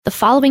The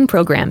following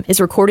program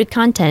is recorded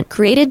content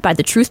created by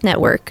the Truth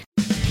Network.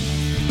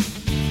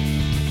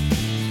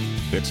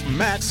 It's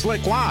Matt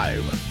Slick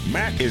Live.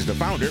 Matt is the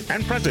founder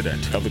and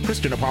president of the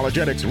Christian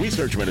Apologetics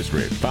Research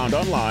Ministry, found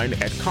online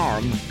at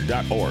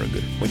carm.org.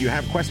 When you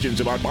have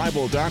questions about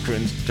Bible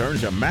doctrines, turn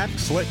to Matt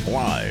Slick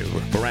Live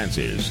for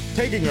answers.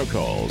 Taking your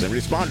calls and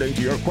responding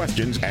to your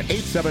questions at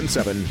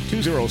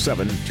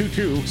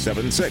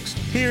 877-207-2276.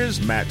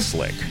 Here's Matt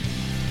Slick.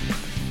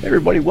 Hey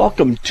everybody,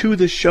 welcome to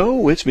the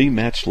show. It's me,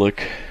 Matt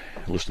Slick.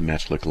 Listen to Matt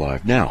Slick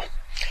Live. Now,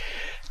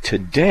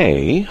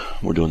 today,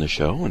 we're doing the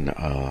show, and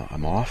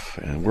I'm off,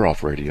 and we're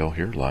off radio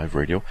here, live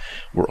radio.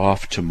 We're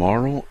off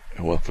tomorrow,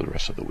 well, for the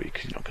rest of the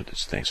week, because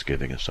it's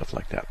Thanksgiving and stuff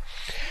like that.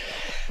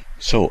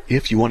 So,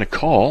 if you want to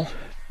call,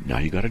 now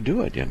you got to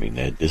do it. I mean,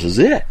 this is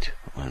it.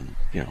 And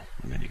then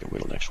you can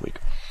wait till next week.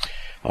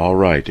 All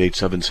right,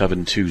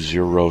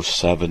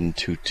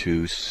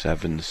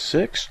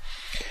 877-207-2276.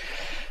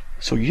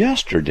 So,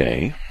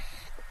 yesterday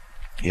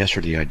I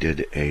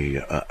did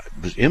it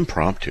was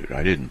impromptu.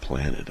 I didn't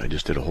plan it. I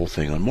just did a whole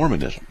thing on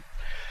Mormonism.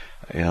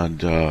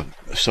 And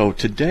so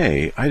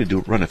today, I had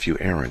to run a few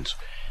errands.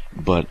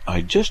 But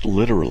I just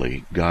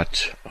literally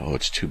got,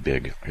 it's too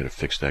big. I got to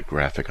fix that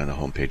graphic on the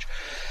homepage.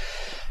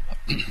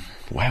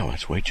 Wow,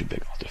 that's way too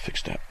big. I'll have to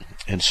fix that.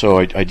 And so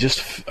I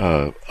just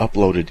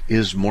uploaded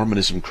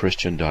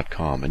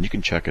ismormonismchristian.com, and you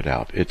can check it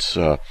out. It's,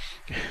 I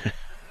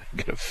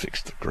got to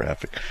fix the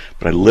graphic.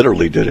 But I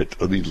literally did it.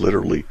 I mean,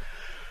 literally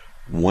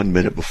 1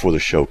 minute before the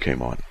show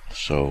came on.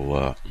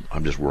 So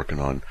I'm just working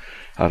on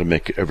how to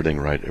make everything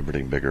right,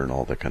 everything bigger, and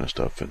all that kind of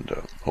stuff. And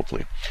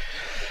hopefully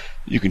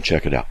you can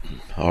check it out.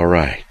 All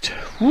right.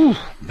 Whew,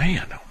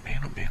 man.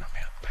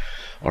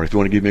 All right, if you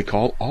want to give me a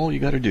call, all you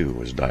got to do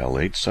is dial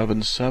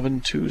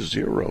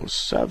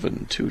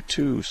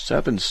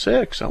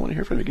 877-207-2276. I want to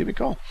hear from you. Give me a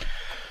call.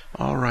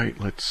 All right,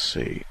 let's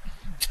see.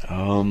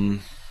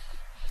 One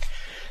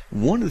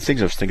of the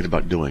things I was thinking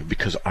about doing,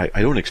 because I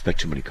don't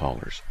expect too many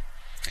callers,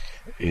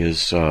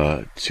 is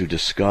to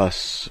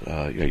discuss,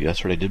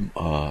 yesterday I did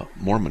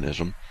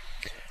Mormonism,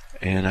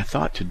 and I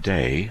thought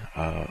today,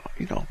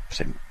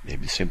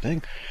 maybe the same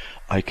thing,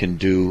 I can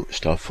do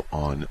stuff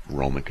on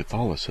Roman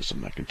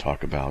Catholicism. I can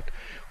talk about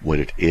what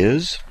it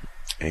is,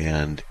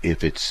 and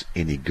if it's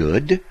any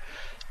good,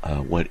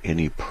 what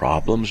any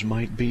problems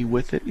might be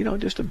with it,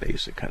 just a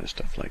basic kind of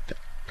stuff like that.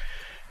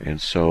 And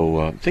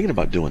so I'm thinking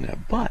about doing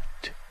that,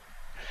 but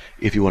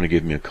if you want to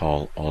give me a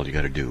call, all you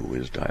got to do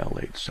is dial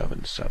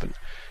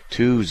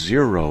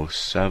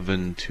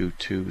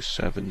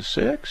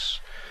 877-207-2276,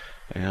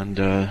 and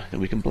then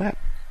we can blab.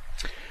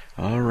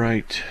 All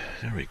right,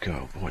 there we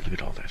go. Boy, look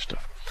at all that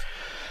stuff.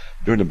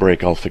 During the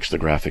break, I'll fix the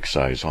graphic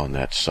size on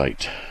that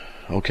site.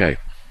 Okay,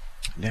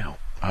 now,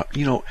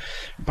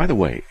 by the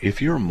way,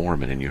 if you're a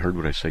Mormon and you heard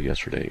what I said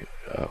yesterday,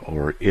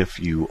 or if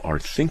you are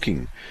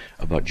thinking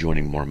about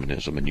joining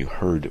Mormonism and you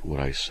heard what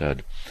I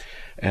said,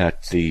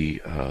 at the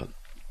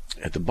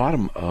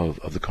bottom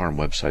of the CARM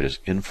website is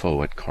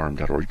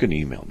info@carm.org. You can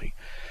email me.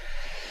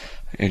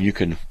 And you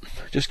can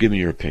just give me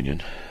your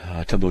opinion.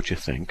 Tell me what you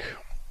think.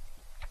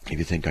 If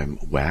you think I'm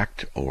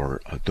whacked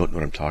or don't know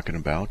what I'm talking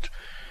about.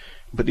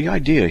 But the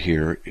idea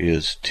here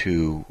is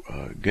to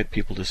get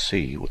people to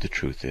see what the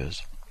truth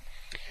is.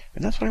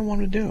 And that's what I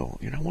want to do.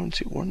 I want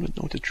to know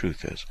what the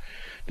truth is.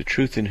 The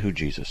truth in who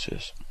Jesus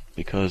is.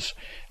 Because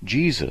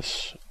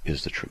Jesus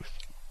is the truth.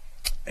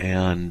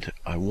 And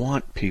I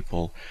want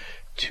people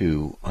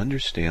to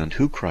understand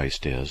who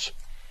Christ is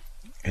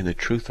and the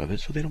truth of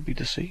it so they don't be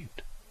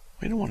deceived.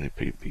 We don't want to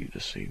be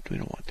deceived. We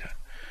don't want that.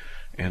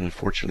 And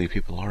unfortunately,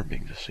 people are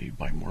being deceived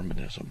by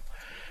Mormonism.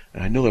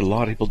 And I know that a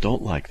lot of people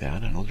don't like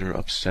that. I know they're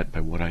upset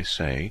by what I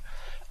say.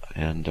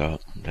 And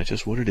that's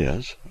just what it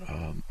is.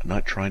 I'm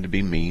not trying to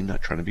be mean,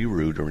 not trying to be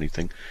rude or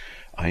anything.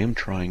 I am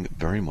trying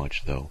very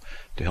much, though,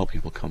 to help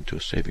people come to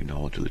a saving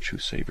knowledge of the true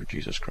Savior,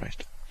 Jesus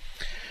Christ.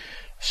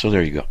 So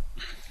there you go.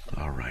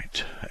 All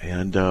right.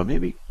 And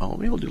maybe we'll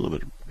do a little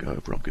bit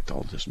of Roman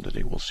Catholicism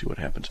today. We'll see what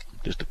happens.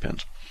 Just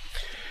depends.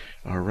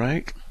 All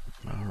right.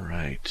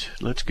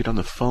 Let's get on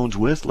the phones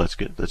with, let's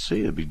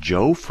see, it'll be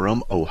Joe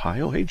from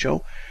Ohio. Hey,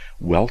 Joe.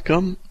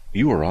 Welcome.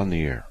 You are on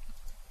the air.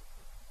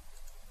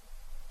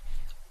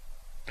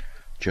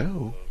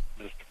 Joe.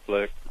 Mr.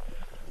 Flick.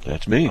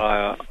 That's me.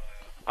 I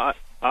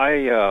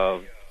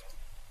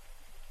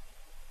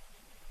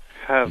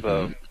have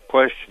a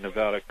question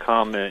about a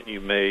comment you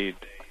made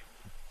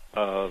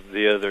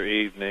the other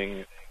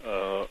evening.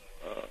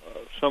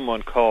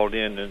 Someone called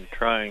in and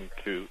trying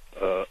to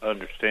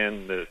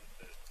understand the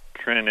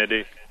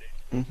Trinity.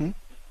 Mm-hmm.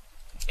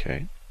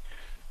 Okay.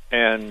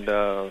 And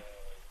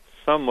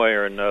some way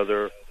or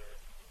another,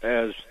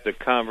 as the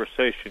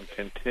conversation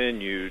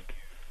continued,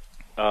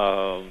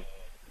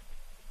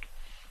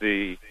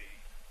 the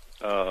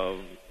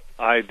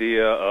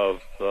idea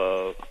of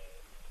the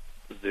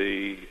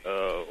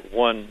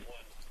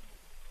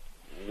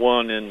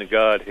one in the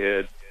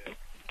Godhead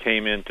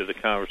came into the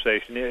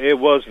conversation. It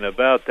wasn't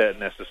about that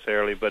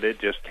necessarily, but it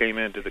just came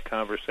into the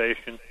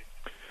conversation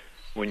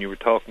when you were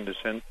talking to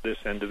this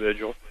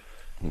individual.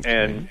 Okay.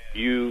 And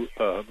you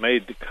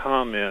made the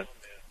comment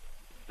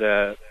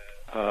that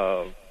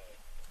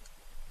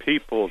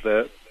people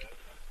that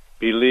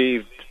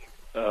believed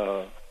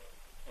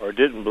or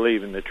didn't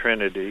believe in the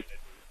Trinity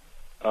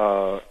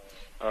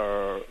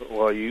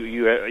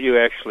you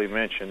actually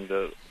mentioned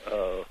the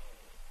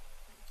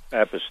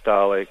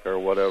apostolic or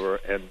whatever,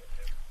 and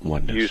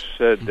Oneness. you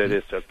said that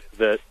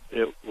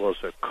it was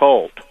a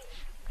cult.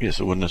 Yes,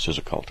 the oneness is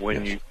a cult.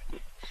 When yes.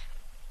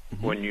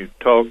 when you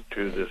talk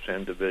to this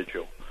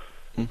individual,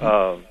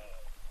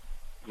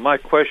 my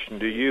question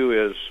to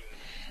you is: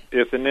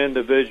 if an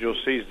individual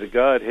sees the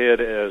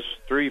Godhead as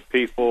three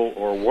people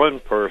or one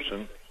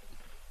person,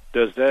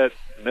 does that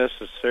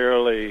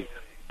necessarily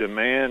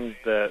demand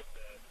that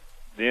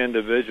the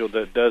individual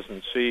that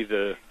doesn't see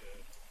the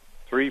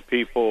three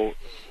people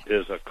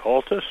is a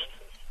cultist?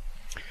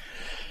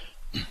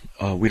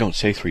 We don't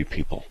say three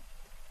people.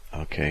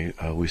 Okay,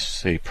 we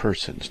say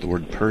persons. The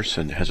word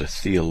person has a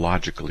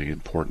theologically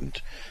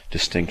important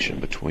distinction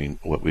between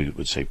what we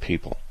would say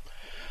people.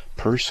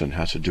 Person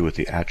has to do with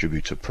the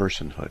attributes of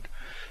personhood.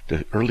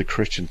 The early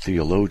Christian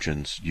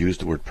theologians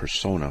used the word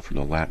persona from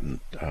the Latin,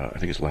 I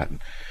think it's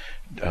Latin,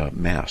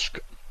 mask.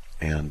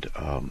 And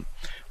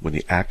when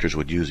the actors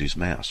would use these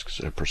masks,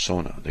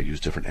 persona, they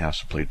used different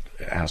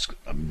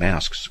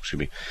masks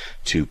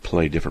to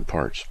play different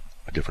parts,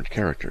 different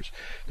characters.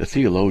 The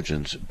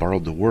theologians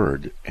borrowed the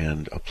word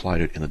and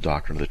applied it in the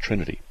doctrine of the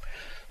Trinity.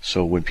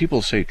 So when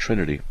people say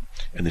Trinity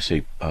and they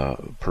say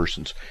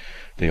persons,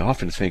 they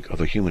often think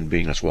of a human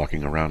being that's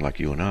walking around like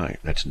you and I.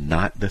 That's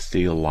not the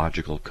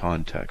theological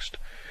context.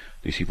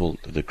 These people,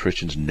 the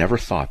Christians, never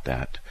thought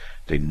that.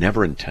 They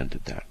never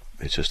intended that.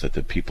 It's just that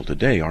the people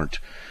today aren't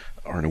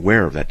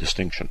aware of that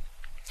distinction.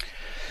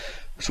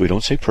 So we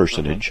don't say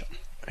personage,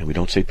 and we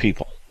don't say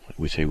people.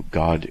 We say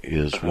God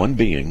is one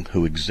being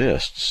who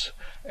exists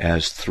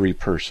as three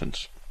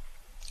persons.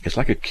 It's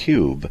like a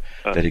cube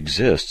that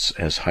exists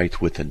as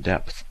height, width, and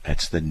depth.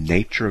 That's the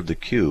nature of the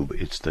cube.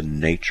 It's the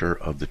nature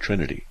of the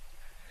Trinity.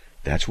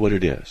 That's what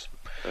it is.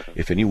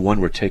 If any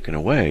one were taken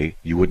away,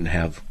 you wouldn't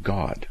have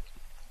God.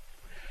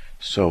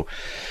 So,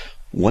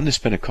 Oneness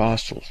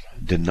Pentecostals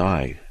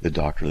deny the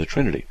doctrine of the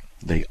Trinity.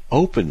 They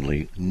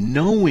openly,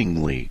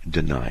 knowingly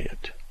deny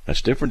it.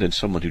 That's different than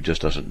someone who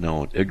just doesn't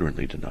know and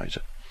ignorantly denies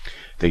it.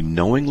 They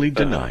knowingly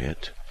deny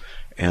it,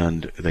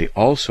 and they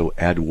also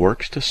add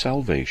works to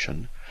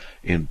salvation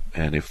and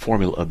a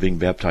formula of being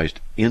baptized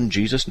in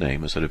Jesus'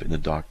 name instead of in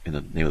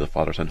the name of the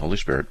Father, Son, Holy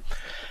Spirit.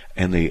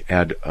 And they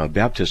add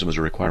baptism as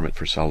a requirement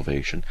for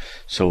salvation.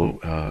 So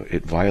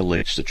it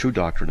violates the true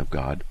doctrine of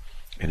God,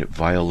 and it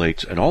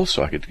violates, and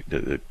also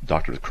the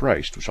doctrine of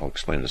Christ, which I'll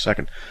explain in a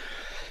second,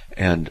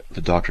 and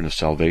the doctrine of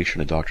salvation,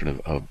 the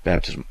doctrine of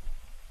baptism.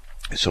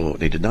 So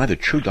they deny the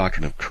true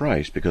doctrine of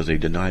Christ because they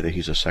deny that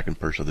he's a second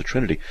person of the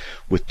Trinity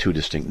with two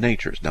distinct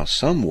natures. Now,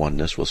 some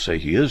oneness will say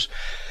he is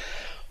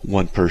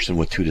one person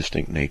with two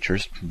distinct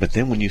natures, but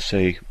then when you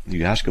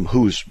ask them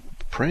who's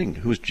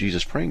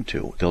Jesus praying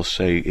to, they'll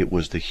say it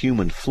was the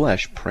human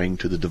flesh praying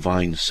to the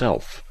divine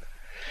self.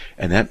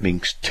 And that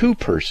means two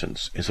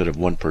persons instead of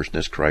one person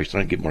as Christ.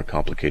 And I get more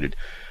complicated.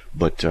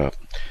 But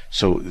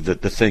so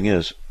the thing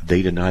is,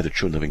 they deny the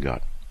true and living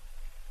God.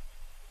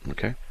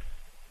 Okay?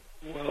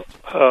 Well,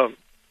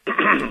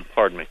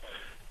 pardon me.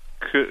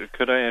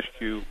 Could I ask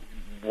you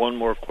one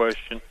more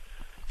question?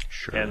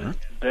 Sure. And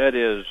that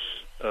is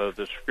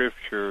the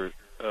scripture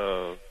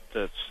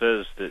that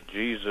says that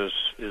Jesus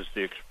is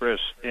the express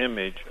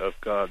image of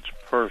God's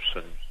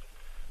person.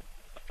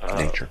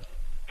 Nature.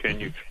 Can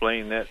you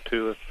explain that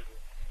to us?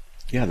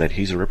 Yeah, that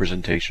he's a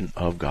representation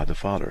of God the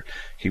Father.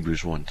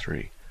 Hebrews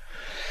 1:3.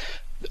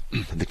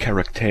 The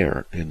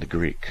character in the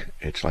Greek,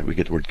 it's like we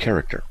get the word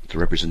character, the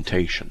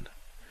representation.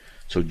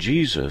 So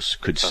Jesus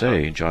could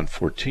say in John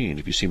 14,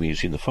 if you see me, you've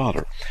seen the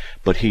Father.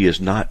 But he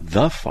is not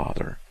the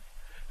Father,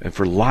 and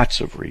for lots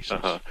of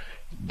reasons.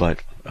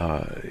 But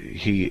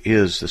he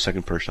is the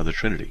second person of the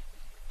Trinity.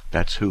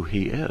 That's who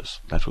he is.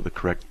 That's what the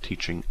correct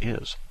teaching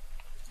is.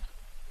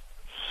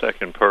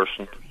 Second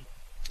person.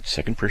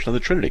 Second person of the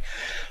Trinity.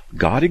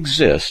 God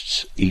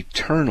exists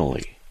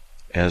eternally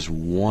as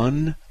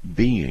one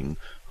being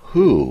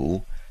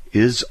who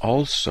is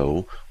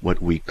also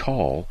what we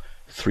call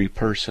three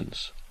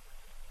persons.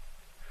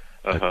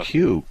 A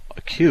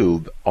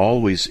cube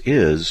always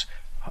is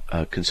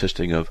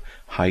consisting of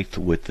height,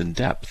 width, and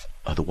depth.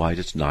 Otherwise,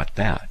 it's not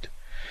that.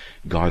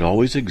 God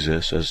always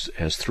exists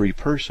as three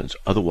persons.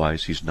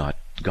 Otherwise, he's not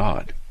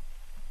God.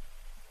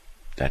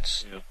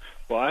 That's... Yeah.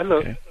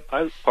 Well,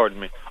 pardon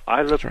me.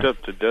 I looked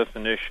up the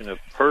definition of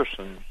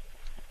person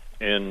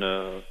in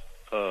a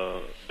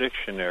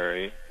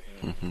dictionary.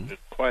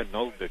 It's quite an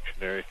old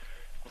dictionary,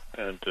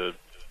 and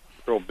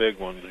real big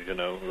ones,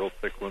 real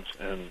thick ones.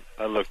 And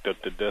I looked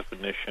up the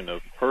definition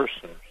of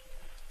person,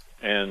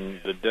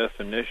 and the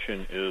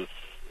definition is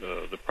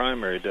the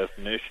primary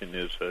definition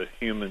is a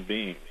human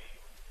being.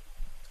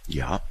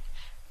 Yeah.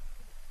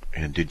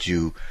 And did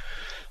you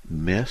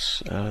miss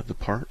the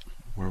part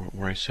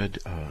where I said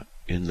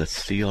in the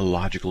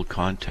theological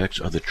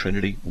context of the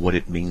Trinity, what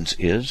it means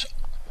is?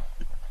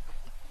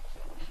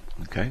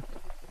 Okay?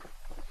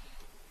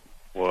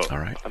 Well, All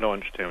right. I don't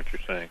understand what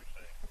you're saying.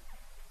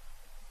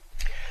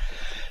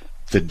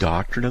 The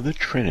doctrine of the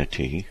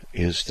Trinity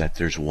is that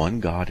there's one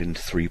God in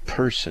three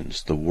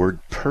persons. The word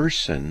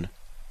person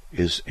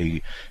is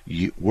a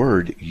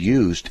word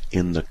used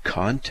in the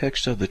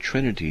context of the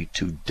Trinity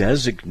to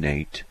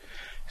designate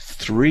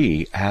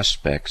three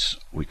aspects,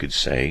 we could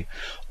say,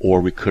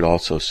 or we could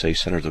also say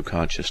centers of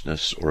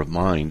consciousness or of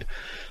mind.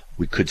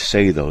 We could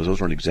say those.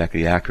 Those aren't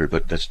exactly accurate,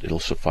 but it'll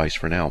suffice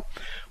for now.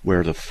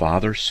 Where the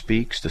Father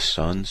speaks, the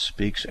Son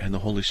speaks, and the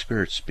Holy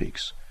Spirit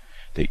speaks.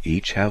 They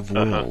each have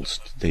wills.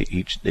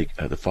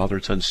 The Father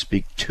and Son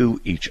speak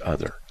to each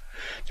other.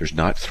 There's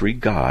not three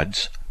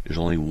gods. There's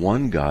only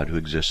one God who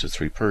exists as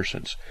three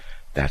persons.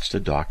 That's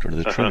the doctrine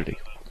of the Trinity.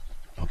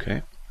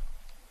 Okay?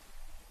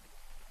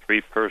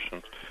 Three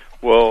persons.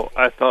 Well,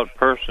 I thought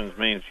persons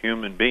means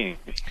human beings.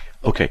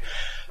 Okay.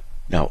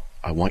 Now,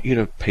 I want you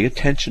to pay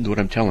attention to what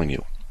I'm telling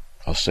you.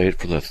 I'll say it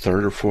for the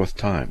third or fourth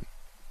time.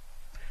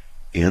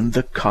 In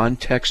the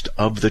context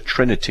of the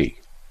Trinity,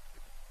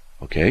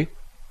 okay?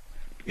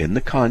 In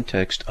the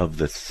context of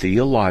the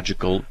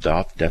theological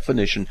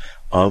definition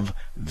of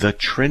the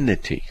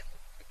Trinity,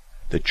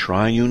 the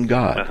triune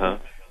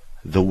God,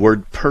 the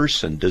word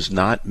person does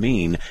not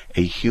mean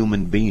a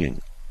human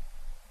being.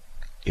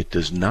 It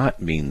does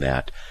not mean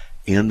that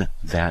in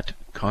that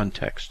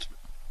context.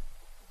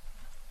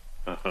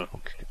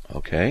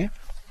 Okay?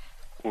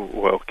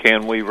 Well,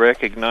 can we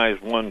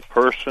recognize one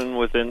person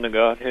within the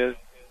Godhead?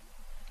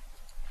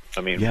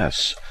 I mean,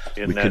 yes,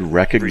 we can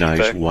recognize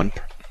respect? one.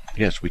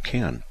 Yes, we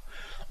can.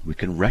 We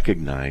can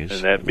recognize.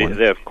 And that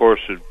of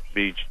course would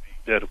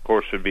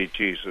be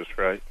Jesus,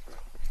 right?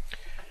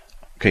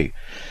 Okay.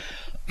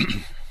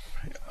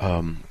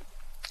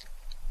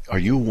 Are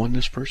you a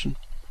oneness person?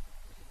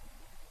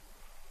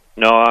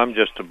 No, I'm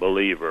just a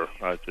believer.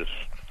 I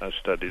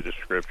study the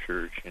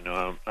scriptures. You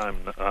know,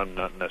 I'm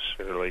not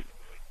necessarily.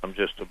 I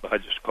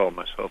just call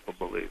myself a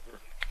believer.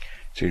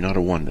 So you're not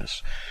a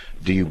oneness.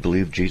 Do you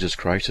believe Jesus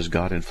Christ is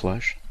God in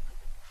flesh?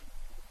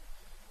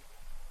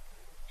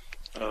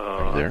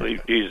 I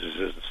believe Jesus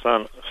is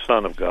the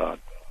Son of God.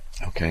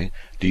 Okay.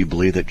 Do you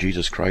believe that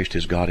Jesus Christ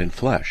is God in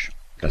flesh?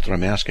 That's what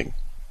I'm asking.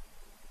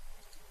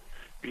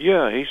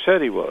 Yeah, he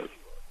said he was.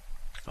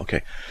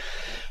 Okay.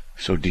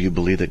 So do you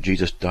believe that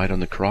Jesus died on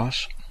the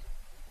cross?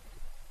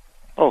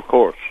 Oh, of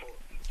course.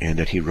 And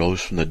that he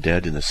rose from the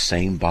dead in the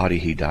same body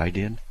he died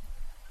in?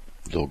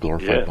 The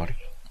glorified body?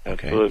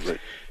 Okay. Absolutely.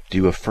 Do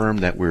you affirm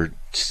that we're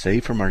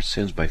saved from our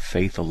sins by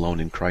faith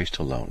alone in Christ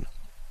alone?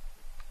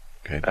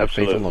 Okay, by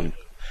absolutely. Faith alone.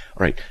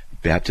 All right.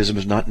 Baptism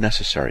is not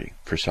necessary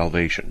for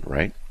salvation,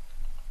 right?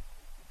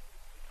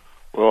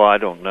 Well, I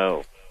don't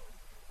know.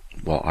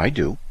 Well, I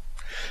do.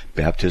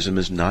 Baptism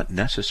is not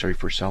necessary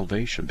for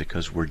salvation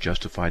because we're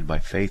justified by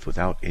faith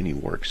without any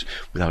works,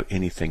 without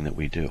anything that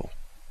we do.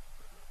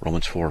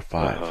 Romans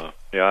 4:5.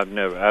 Yeah,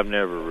 I've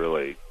never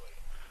really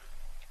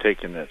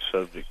taken that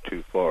subject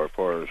too far as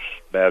far as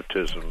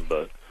baptism,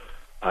 but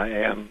I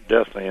am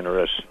definitely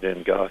interested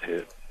in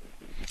Godhead.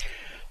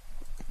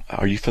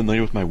 Are you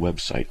familiar with my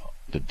website,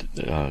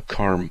 the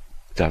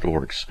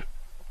carm.org?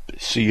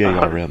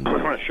 C-A-R-M.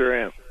 I sure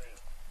am.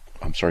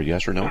 I'm sorry,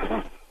 yes or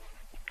no?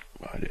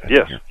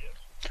 Yes.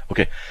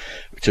 Okay,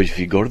 so if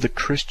you go to the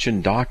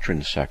Christian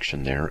Doctrine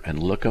section there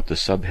and look up the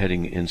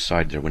subheading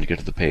inside there when you get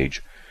to the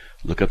page,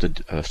 look up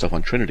the stuff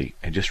on Trinity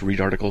and just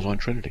read articles on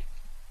Trinity.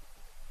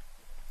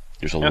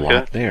 There's a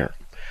lot there.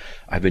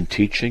 I've been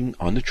teaching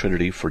on the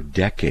Trinity for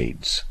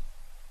decades,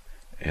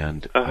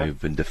 and I've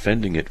been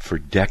defending it for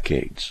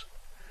decades.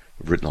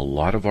 I've written a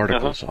lot of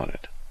articles on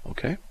it.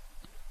 Okay?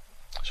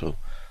 So,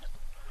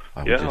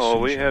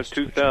 we have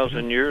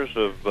 2,000 years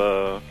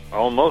of,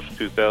 almost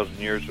 2,000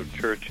 years of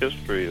church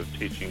history of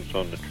teachings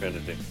on the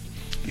Trinity.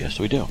 Yes,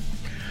 we do.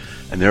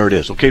 And there it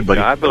is. Okay, buddy.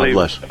 I believe.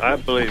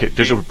 God bless. Okay,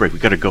 there's a break. We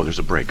got to go. There's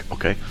a break.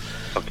 Okay.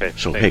 Okay.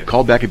 So hey,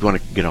 call back if you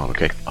want to get on.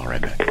 Okay. All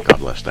right, man. God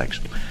bless.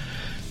 Thanks.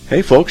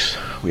 Hey, folks.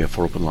 We have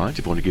 4 open lines.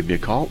 If you want to give me a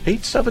call,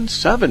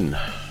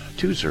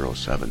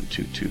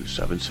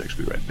 877-207-2276.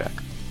 Be right back.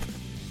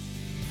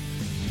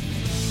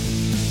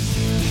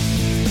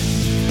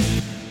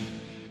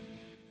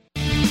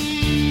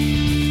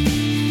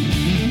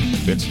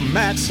 It's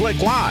Matt Slick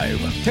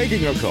Live,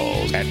 taking your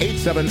calls at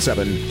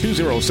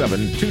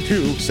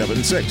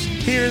 877-207-2276.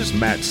 Here's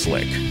Matt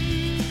Slick.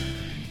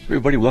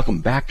 Everybody, welcome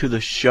back to the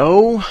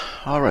show.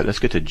 All right, let's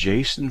get to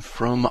Jason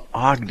from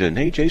Ogden.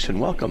 Hey, Jason,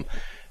 welcome.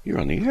 You're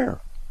on the air.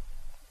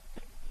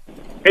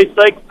 Hey,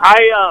 Slick.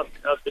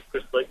 This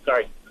is Slick,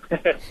 sorry.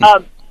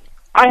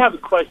 I have a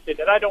question,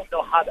 and I don't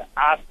know how to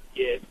ask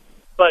it,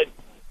 but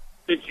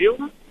the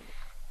Jews,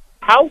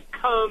 how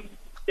come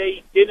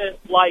they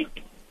didn't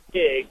like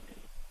pigs?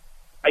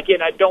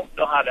 Again, I don't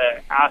know how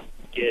to ask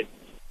it,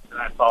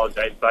 and I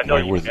apologize, but I know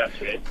you can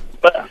answer it.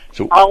 But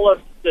all of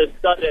the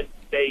sudden,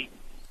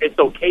 it's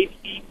okay to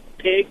eat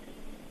pigs?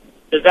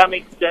 Does that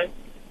make sense?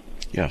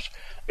 Yes.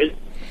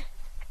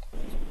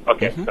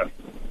 Okay, sorry.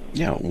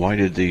 Yeah, why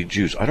did the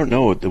Jews? I don't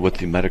know what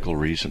the medical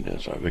reason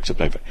is,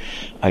 except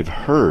I've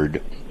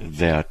heard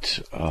that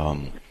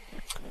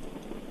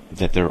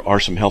that there are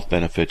some health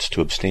benefits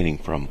to abstaining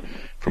from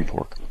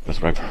pork.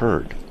 That's what I've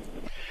heard.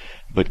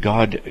 But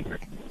God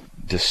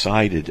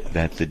decided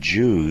that the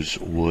Jews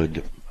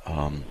would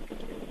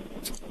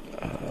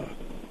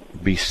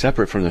be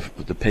separate from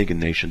the pagan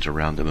nations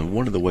around them, and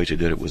one of the ways they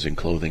did it was in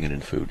clothing and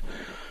in food,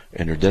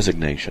 and their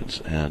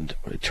designations. And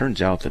it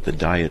turns out that the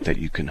diet that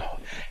you can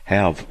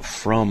have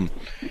from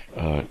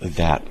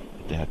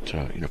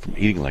from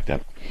eating like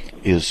that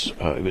is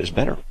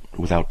better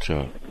without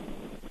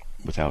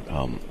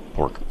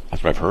pork.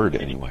 That's what I've heard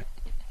anyway.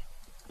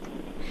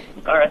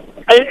 All right.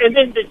 And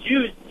then the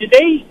Jews, do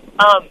they,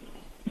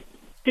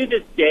 to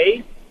this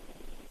day,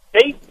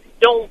 they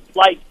don't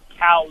like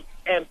cows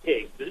and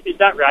pigs. Is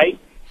that right?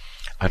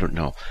 I don't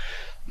know.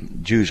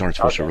 Jews aren't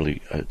supposed to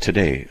really,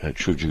 today, a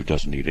true Jew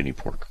doesn't eat any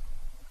pork.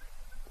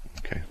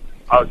 Okay.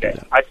 Okay.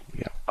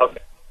 Yeah.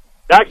 Okay.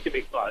 That should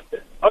be fun.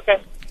 Okay.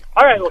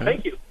 All right. Well,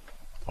 thank you.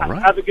 All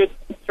right. Have a good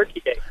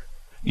turkey day.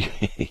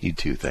 You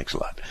too. Thanks a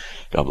lot.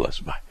 God bless.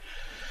 Bye.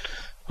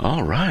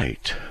 All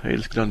right. Hey,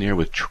 let's get on the air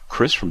with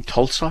Chris from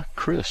Tulsa.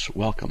 Chris,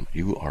 welcome.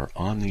 You are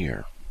on the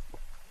air.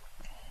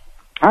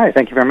 Hi.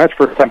 Thank you very much.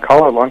 First-time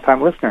caller,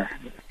 long-time listener.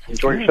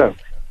 Enjoy your show.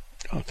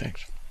 Oh,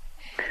 thanks.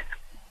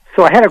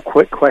 So I had a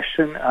quick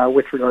question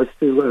with regards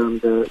to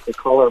the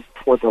caller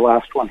before the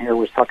last one here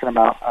was talking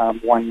about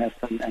oneness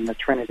and the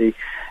Trinity.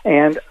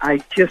 And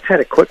I just had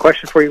a quick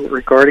question for you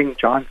regarding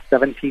John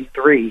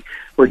 17:3,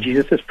 where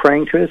Jesus is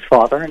praying to his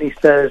Father, and he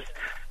says,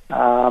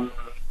 so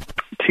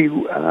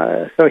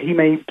he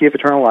may give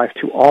eternal life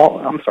to all.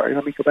 I'm sorry,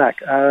 let me go back.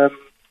 So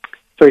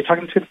he's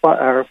talking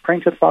to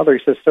praying to the Father.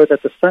 He says, so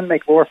that the Son may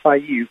glorify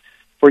you,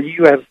 for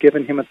you have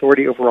given him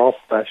authority over all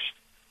flesh.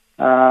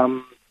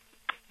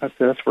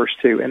 That's verse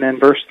 2. And then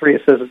verse 3,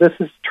 it says, this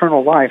is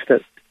eternal life,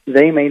 that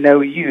they may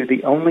know you,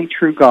 the only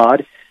true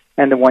God,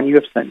 and the one you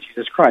have sent,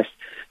 Jesus Christ.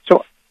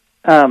 So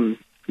now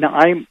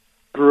I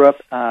grew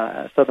up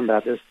Southern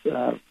Baptist,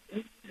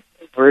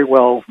 very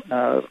well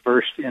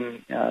versed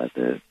in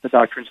the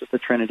doctrines of the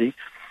Trinity,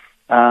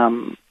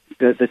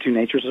 the two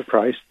natures of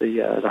Christ,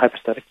 the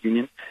hypostatic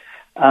union.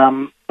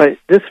 But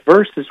this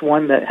verse is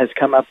one that has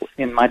come up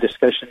in my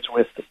discussions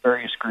with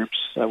various groups,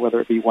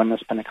 whether it be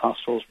Oneness,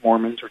 Pentecostals,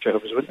 Mormons, or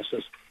Jehovah's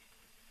Witnesses.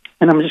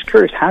 And I'm just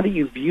curious, how do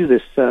you view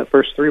this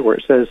verse 3 where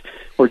it says,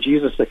 where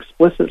Jesus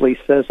explicitly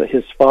says that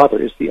his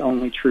Father is the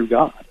only true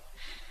God?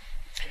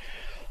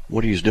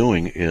 What he's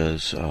doing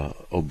is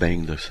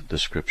obeying the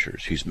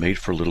Scriptures. He's made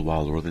for a little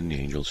while lower than the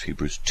angels,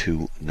 Hebrews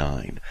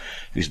 2:9.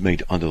 He's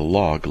made under the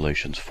law,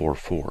 Galatians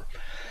 4:4.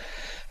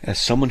 As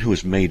someone who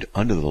is made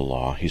under the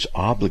law, he's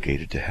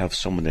obligated to have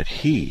someone that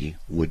he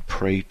would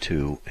pray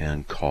to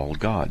and call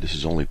God. This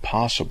is only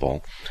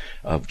possible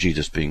of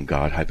Jesus being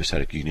God,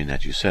 hypostatic union,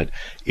 as you said,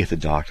 if the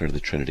doctrine of the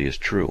Trinity is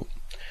true.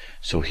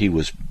 So he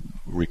was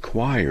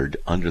required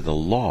under the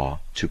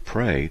law to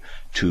pray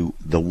to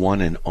the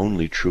one and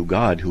only true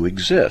God who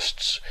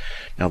exists.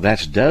 Now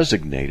that's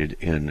designated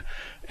in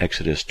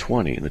Exodus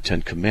 20, in the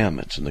Ten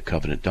Commandments, and the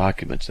covenant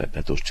documents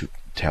that those two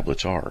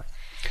tablets are,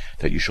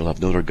 that you shall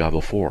have no other God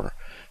before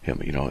him,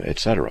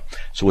 etc.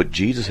 So what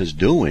Jesus is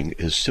doing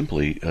is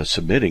simply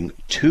submitting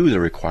to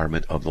the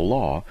requirement of the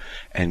law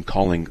and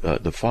calling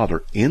the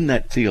Father, in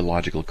that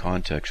theological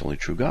context, only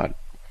true God.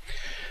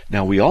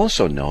 Now we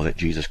also know that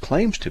Jesus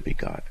claims to be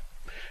God.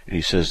 And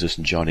he says this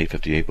in John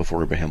 8:58,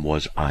 before Abraham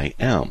was, I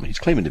am. He's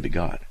claiming to be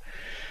God.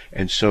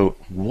 And so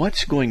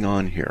what's going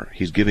on here?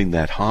 He's giving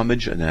that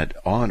homage and that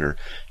honor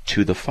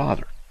to the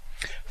Father.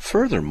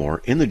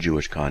 Furthermore, in the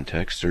Jewish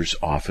context, there's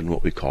often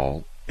what we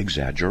call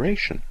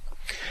exaggeration.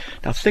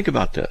 Now think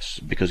about this,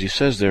 because he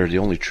says they're the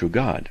only true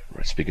God,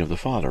 right? Speaking of the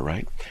Father,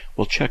 right?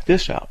 Well, check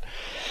this out.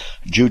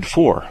 Jude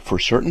 4, for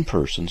certain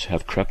persons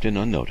have crept in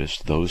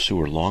unnoticed, those who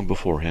were long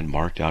beforehand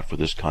marked out for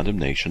this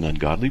condemnation,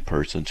 ungodly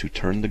persons who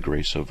turn the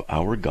grace of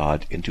our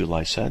God into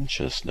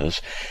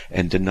licentiousness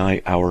and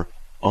deny our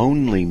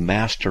only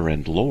Master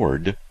and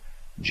Lord,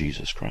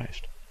 Jesus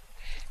Christ.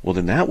 Well,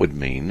 then that would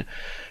mean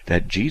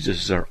that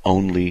Jesus is our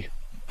only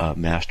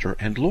Master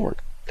and Lord.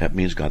 That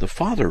means God the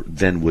Father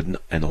then wouldn't,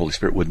 and the Holy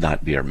Spirit would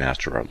not be our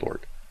Master, our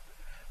Lord.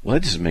 Well,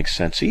 that doesn't make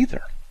sense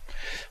either.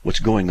 What's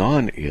going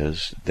on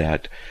is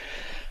that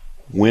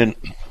when,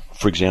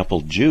 for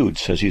example, Jude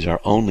says he's our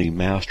only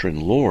Master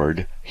and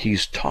Lord,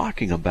 he's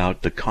talking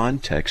about the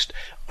context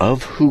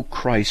of who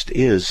Christ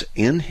is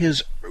in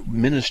his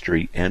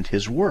ministry and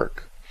his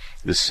work.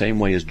 The same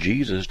way as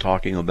Jesus is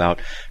talking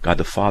about God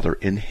the Father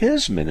in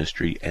his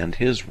ministry and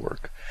his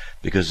work,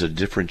 because a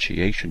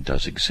differentiation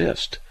does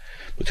exist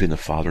between the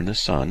Father and the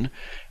Son,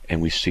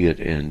 and we see it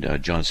in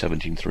John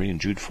 17:3 and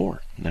Jude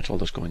 4, and that's all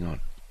that's going on.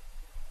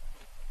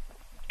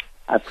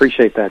 I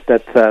appreciate that.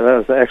 That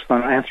was an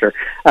excellent answer.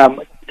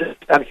 Just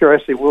out of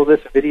curiosity, will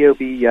this video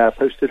be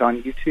posted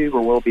on YouTube,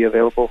 or will it be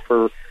available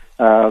for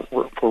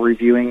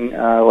reviewing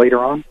later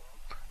on?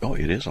 Oh,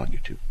 it is on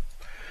YouTube.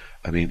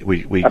 I mean,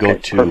 we go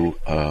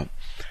to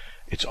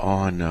it's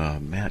on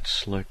Matt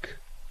Slick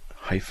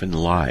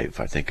 -Live,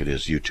 I think it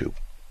is. YouTube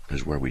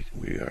is where we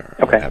are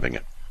having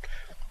it.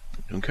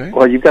 Okay.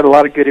 Well, you've got a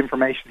lot of good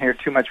information here.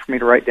 Too much for me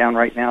to write down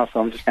right now, so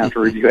I'm just going to have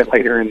to review it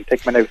later and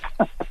take my notes.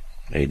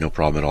 Hey, no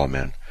problem at all,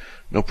 man.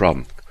 No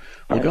problem.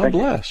 Well, Right, God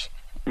bless.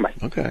 Bye.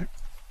 Okay.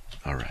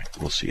 All right.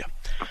 We'll see you.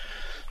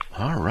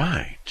 All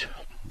right.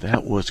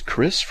 That was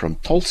Chris from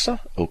Tulsa,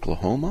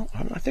 Oklahoma.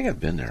 I think I've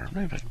been there.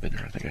 Maybe I've been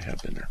there. I think I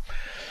have been there.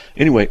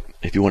 Anyway,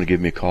 if you want to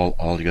give me a call,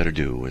 all you got to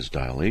do is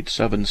dial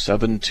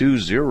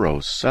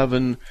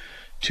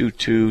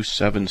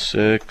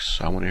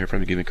 877-207-2276. I want to hear from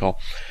you. Give me a call.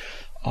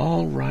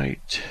 All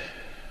right.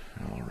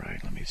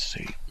 Let me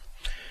see.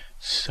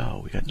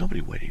 So we got nobody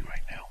waiting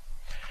right now.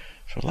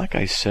 So like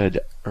I said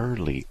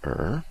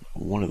earlier,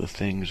 one of the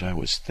things I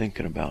was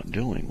thinking about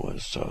doing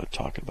was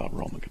talking about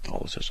Roman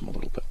Catholicism a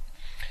little bit.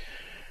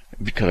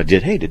 Because I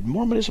did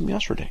Mormonism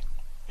yesterday.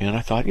 And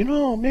I thought,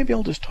 maybe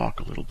I'll just talk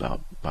a little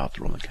about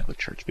the Roman Catholic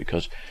Church,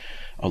 because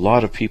a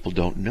lot of people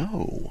don't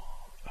know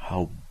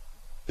how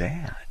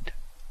bad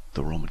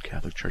the Roman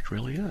Catholic Church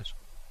really is.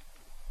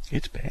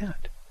 It's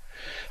bad.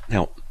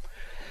 Now,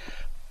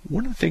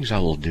 one of the things I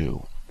will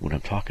do when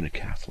I'm talking to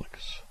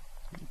Catholics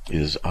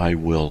is I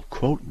will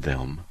quote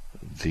them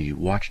the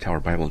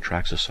Watchtower Bible and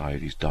Tract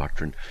Society's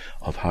doctrine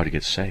of how to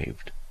get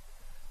saved.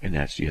 And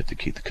that's you have to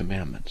keep the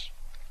commandments.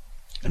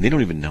 And they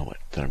don't even know it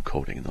that I'm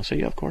quoting. And they'll say,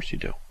 yeah, of course you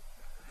do.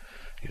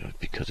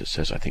 Because it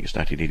says, I think it's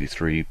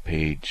 1983,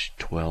 page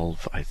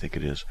 12, I think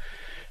it is,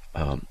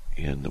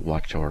 in the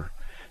Watchtower,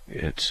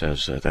 it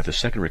says that the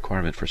second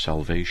requirement for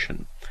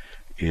salvation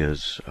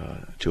is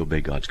to obey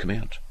God's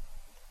commands.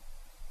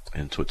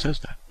 And so it says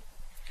that.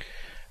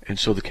 And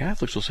so the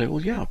Catholics will say,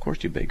 well, yeah, of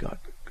course you obey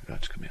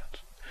God's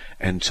commands.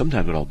 And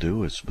sometimes what I'll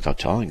do is, without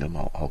telling them,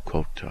 I'll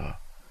quote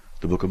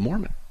the Book of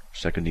Mormon,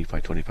 2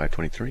 Nephi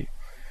 25:23.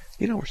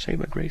 We're saved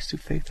by grace through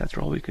faith. That's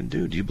all we can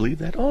do. Do you believe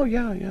that? Oh,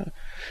 yeah.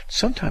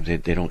 Sometimes they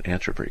don't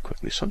answer very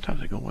quickly.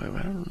 Sometimes they go, well,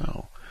 I don't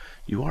know.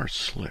 You are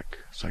slick,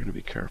 so I got to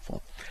be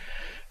careful.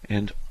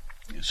 And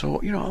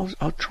so,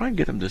 I'll try and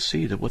get them to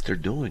see that what they're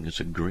doing is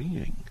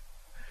agreeing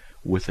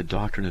with the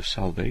doctrine of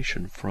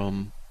salvation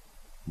from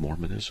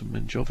Mormonism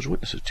and Jehovah's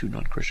Witnesses, two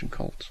non-Christian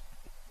cults.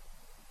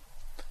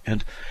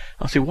 And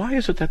I'll say, why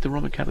is it that the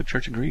Roman Catholic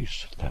Church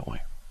agrees that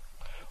way?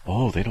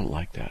 Oh, they don't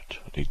like that.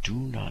 They do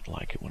not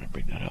like it when I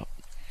bring that up.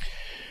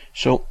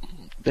 So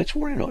that's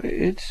where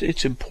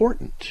it's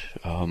important,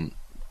 but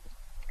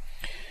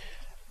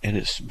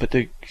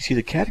the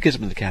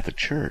Catechism of the Catholic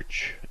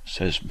Church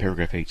says,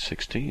 paragraph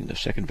 816, the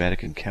Second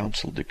Vatican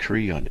Council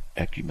decree on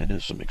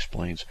ecumenism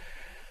explains,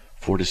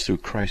 for it is through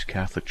Christ's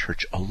Catholic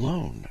Church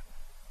alone,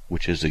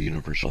 which is the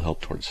universal help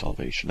toward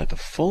salvation, that the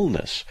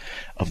fullness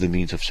of the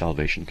means of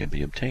salvation can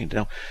be obtained.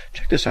 Now,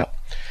 check this out.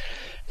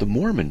 The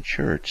Mormon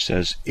Church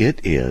says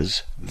it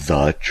is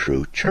the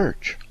true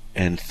church,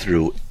 and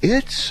through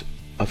its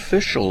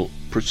official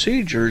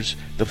procedures,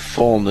 the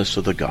fullness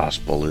of the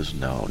gospel is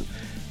known.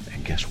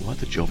 And guess what?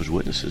 The Jehovah's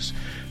Witnesses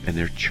and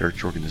their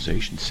church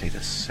organizations say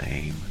the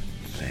same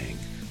thing.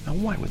 Now,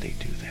 why would they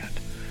do that?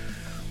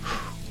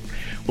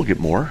 We'll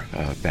get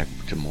back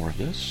to more of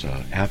this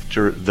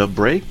after the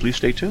break. Please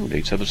stay tuned.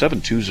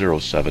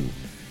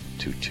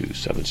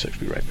 877-207-2276.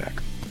 Be right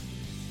back.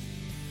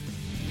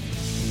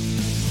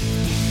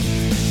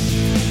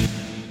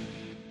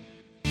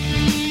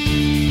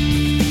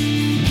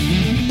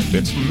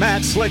 It's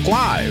Matt Slick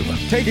Live,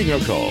 taking your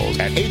calls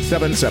at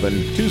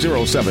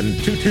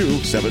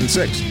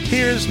 877-207-2276.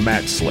 Here's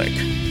Matt Slick.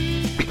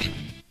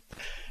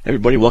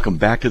 Everybody, welcome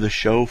back to the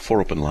show.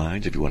 4 open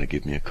lines if you want to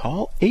give me a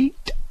call.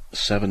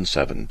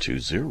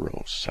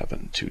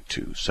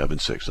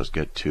 877-207-2276. Let's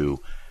get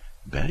to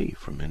Betty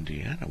from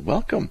Indiana.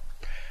 Welcome.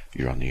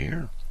 You're on the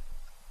air.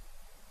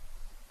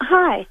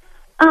 Hi.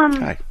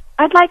 Hi.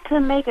 I'd like to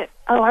make it...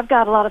 Oh, I've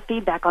got a lot of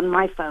feedback on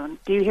my phone.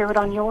 Do you hear it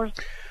on yours?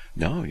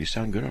 No, you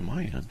sound good on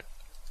my end.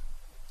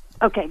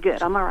 Okay,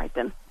 good. I'm all right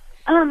then.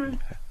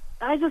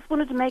 I just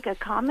wanted to make a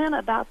comment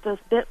about this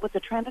bit with the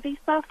Trinity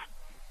stuff.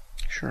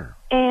 Sure.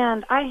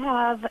 And I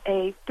have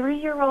a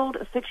 3-year-old,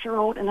 a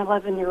 6-year-old, and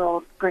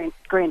 11-year-old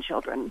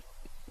grandchildren.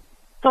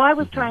 So I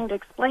was trying to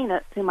explain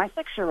it to my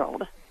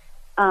 6-year-old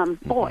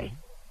boy.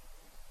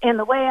 And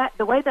the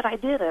way that I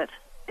did it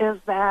is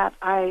that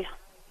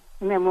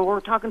remember,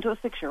 we're talking to a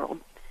 6-year-old.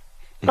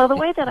 So the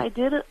way that I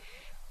did it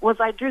was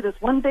I drew this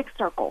one big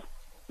circle.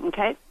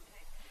 Okay?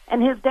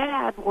 And his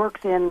dad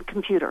works in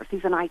computers.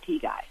 He's an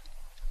IT guy.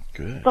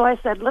 Good. So I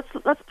said, let's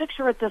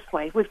picture it this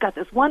way. We've got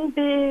this one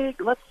big,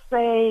 let's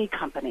say,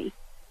 company.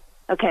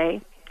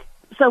 Okay?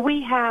 So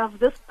we have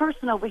this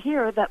person over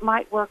here that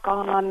might work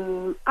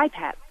on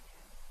iPads.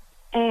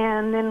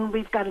 And then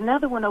we've got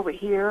another one over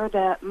here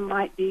that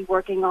might be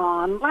working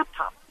on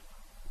laptops.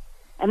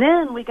 And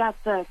then we got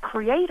the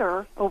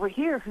creator over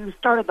here who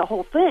started the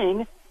whole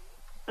thing.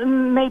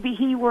 Maybe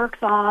he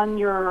works on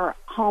your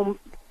home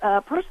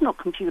personal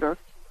computer,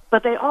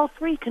 but they all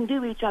three can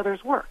do each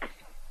other's work.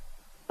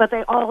 But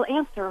they all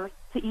answer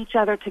to each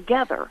other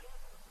together,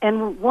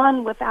 and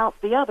one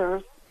without the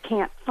others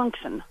can't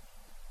function.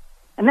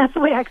 And that's the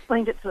way I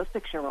explained it to a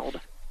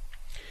 6-year-old.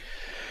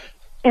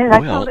 And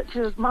I told it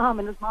to his mom,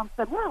 and his mom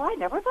said, well, I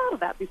never thought of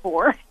that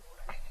before.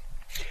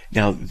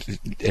 Now,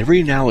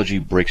 every analogy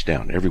breaks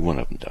down. Every one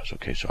of them does.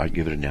 Okay, so I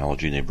give it an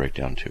analogy and they break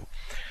down too.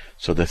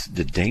 So the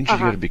danger you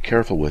got to be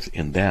careful with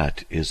in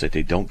that is that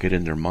they don't get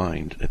in their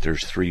mind that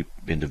there's three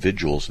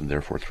individuals and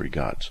therefore three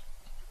gods.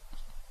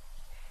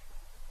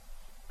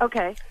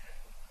 Okay.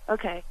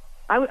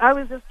 I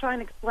was just trying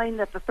to explain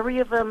that the three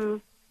of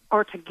them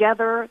are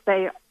together.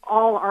 They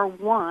all are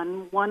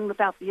one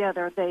without the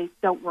other. They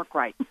don't work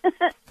right.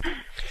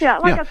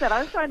 I said,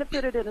 I was trying to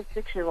put it in a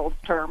 6-year-old's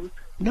terms.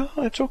 No,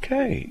 it's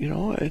okay.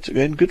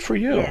 And good for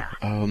you. Yeah.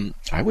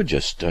 I would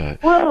just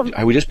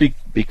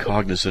be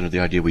cognizant of the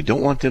idea. We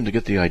don't want them to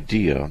get the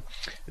idea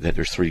that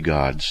there's three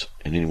gods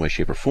in any way,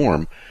 shape, or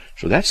form.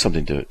 So that's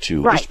something to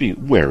just be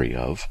wary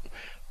of.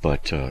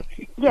 But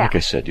like I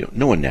said,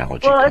 no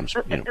analogy comes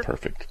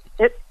perfect.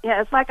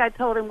 It's like I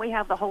told him, we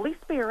have the Holy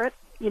Spirit,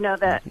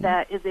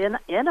 that is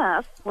in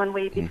us when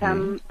we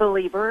become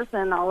believers,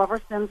 and all of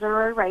our sins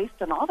are erased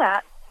and all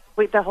that.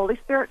 The Holy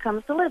Spirit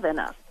comes to live in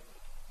us.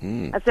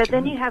 I said,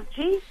 then you have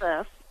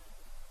Jesus,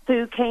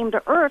 who came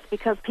to earth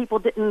because people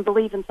didn't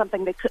believe in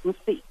something they couldn't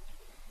see.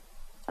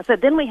 I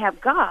said, then we have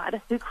God,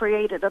 who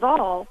created it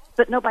all,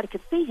 but nobody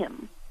could see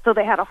him, so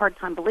they had a hard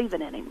time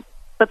believing in him.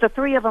 But the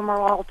three of them are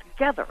all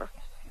together,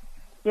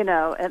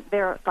 and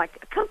they're like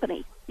a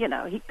company.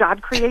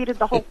 God created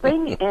the whole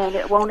thing, and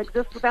it won't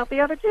exist without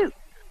the other two.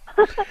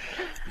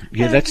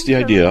 That's the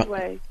idea.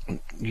 The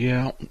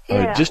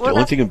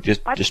only thing,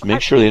 just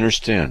make sure they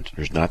understand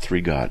there's not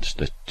three gods.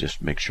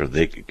 Just make sure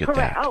they get correct.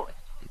 that. Oh,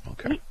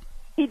 okay.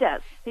 He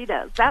does.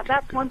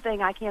 That's one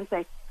thing I can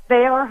say.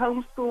 They are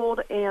homeschooled,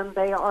 and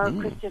they are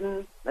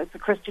Christian. It's a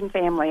Christian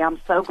family.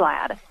 I'm so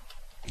glad.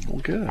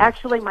 Well, good.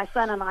 Actually, my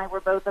son and I were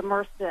both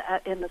immersed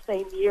in the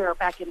same year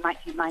back in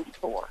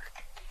 1994.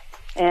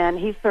 And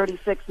he's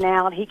 36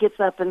 now, and he gets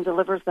up and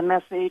delivers the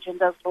message and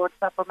does Lord's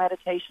Supper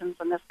meditations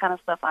and this kind of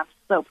stuff. I'm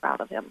so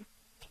proud of him.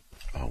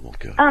 Oh, well,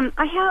 good.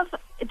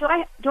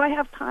 Do I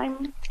have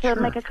time to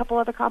make a couple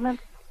other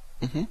comments?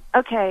 Mm-hmm.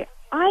 Okay.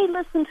 I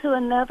listened to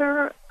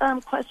another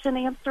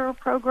question-answer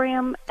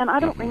program, and I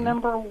don't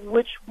remember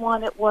which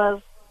one it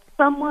was.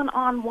 Someone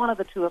on one of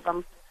the two of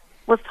them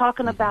was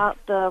talking about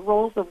the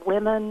roles of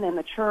women in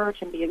the church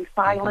and being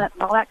silent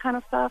and all that kind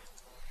of stuff.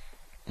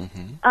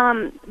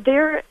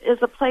 There is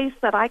a place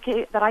that I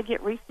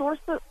get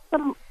resources,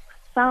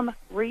 some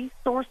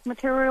resource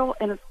material,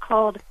 and it's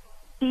called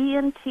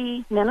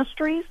TNT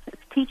Ministries.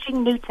 It's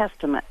Teaching New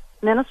Testament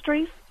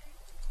Ministries,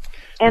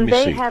 and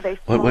they have a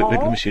small. Wait,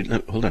 let me see.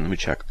 Hold on, let me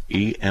check.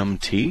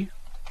 EMT.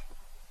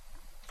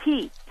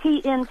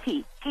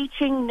 TNT,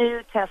 Teaching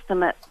New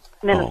Testament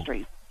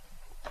Ministries.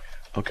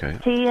 Okay.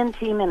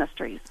 TNT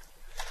Ministries.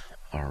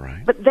 All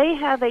right. But they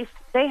have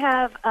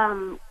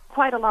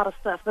quite a lot of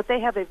stuff, but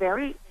they have a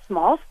very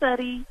small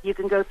study you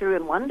can go through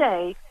in one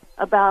day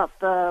about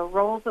the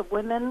roles of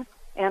women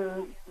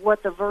and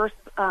what the verse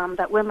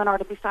that women are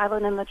to be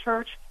silent in the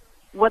church,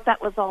 what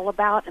that was all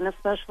about, and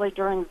especially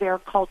during their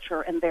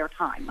culture and their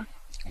time.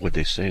 What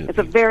they say? It's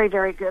a very,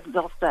 very good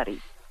little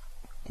study.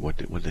 What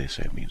do they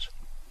say it means?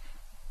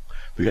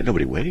 We got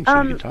nobody waiting,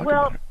 so you can talk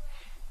about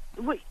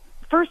it.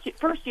 First,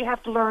 you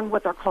have to learn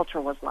what their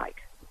culture was like.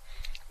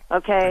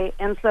 Okay,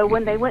 and so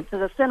when they went to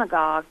the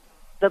synagogue,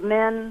 the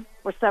men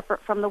were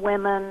separate from the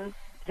women,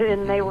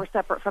 and they were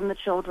separate from the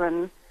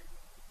children.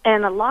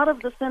 And a lot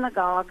of the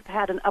synagogues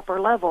had an upper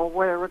level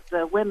where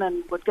the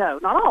women would go.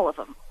 Not all of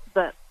them,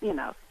 but,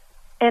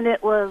 And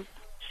it was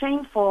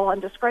shameful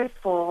and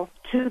disgraceful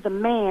to the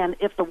man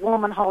if the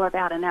woman hollered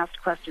out and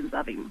asked questions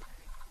of him.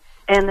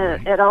 And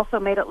it also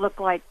made it look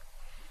like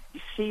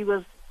she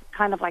was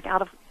kind of like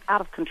out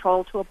of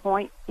control to a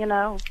point, She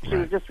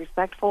was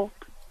disrespectful.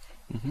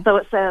 So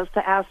it says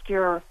to ask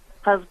your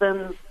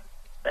husband's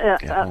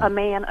a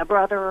man, a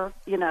brother,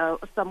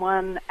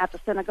 someone at the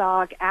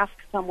synagogue, ask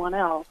someone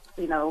else,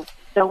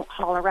 don't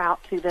holler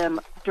out to them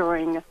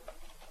during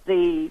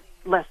the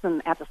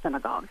lesson at the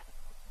synagogue.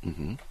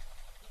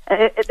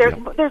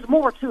 There's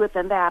more to it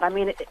than that. I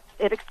mean,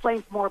 it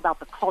explains more about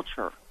the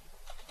culture.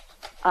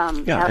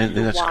 And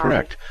that's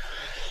correct.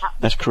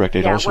 That's correct.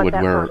 They also would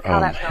wear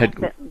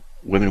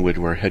women would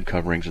wear head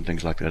coverings and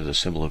things like that as a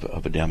symbol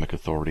of Adamic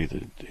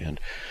authority and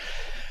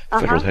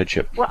federal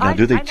headship. Well, now,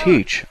 do they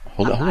teach?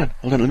 Hold on.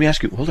 Let me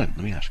ask.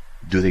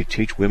 Do they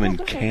teach women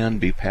can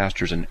be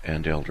pastors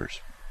and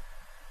elders?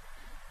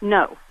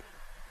 No.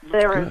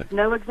 There is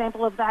no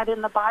example of that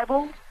in the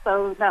Bible.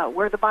 So, no.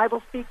 Where the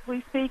Bible speaks,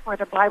 we speak. Where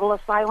the Bible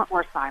is silent,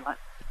 we're silent.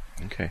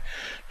 Okay.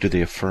 Do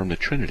they affirm the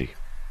Trinity?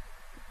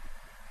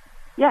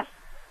 Yes.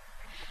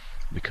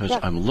 Because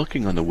I'm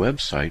looking on the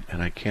website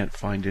and I can't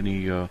find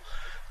any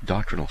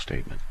doctrinal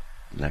statement.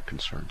 And that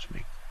concerns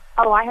me.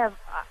 Oh, I have.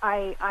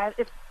 I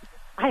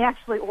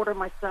actually order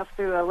my stuff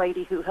through a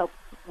lady who helps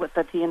with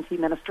the TNT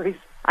Ministries.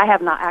 I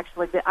have not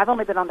actually been. I've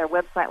only been on their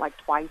website like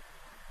twice.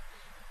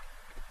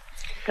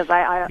 Because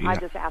I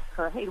just asked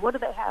her, hey, what do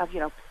they have,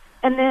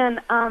 And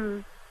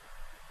then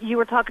you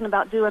were talking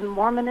about doing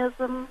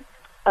Mormonism.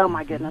 Oh,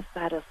 my goodness,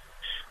 that is,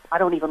 I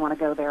don't even want to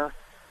go there.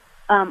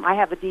 I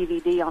have a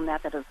DVD on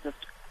that is just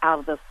out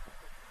of this,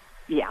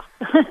 yeah,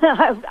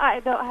 I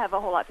don't have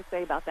a whole lot to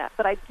say about that.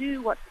 But I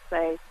do want to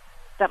say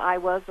that I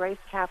was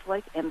raised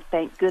Catholic, and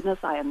thank goodness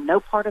I am no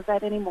part of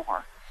that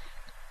anymore.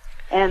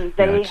 And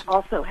they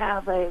also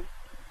have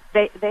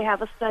they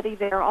have a study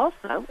there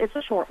also. It's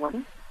a short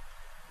one,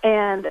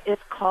 and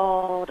it's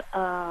called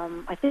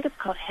I think it's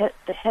called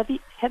the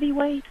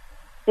Heavyweight.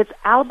 It's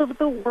Out of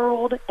the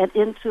World and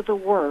Into the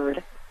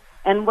Word.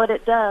 And what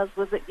it does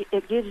was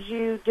it gives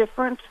you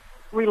different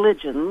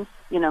religions,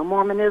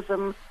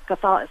 Mormonism,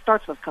 it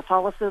starts with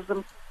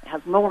Catholicism, it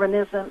has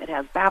Mormonism, it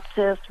has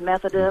Baptist,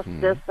 Methodist,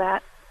 this,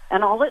 that,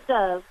 and all it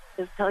does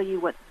is tell you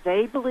what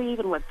they believe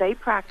and what they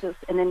practice,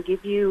 and then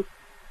give you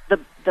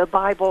the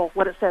Bible,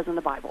 what it says in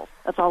the Bible.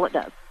 That's all it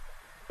does.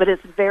 But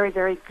it's very,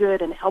 very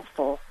good and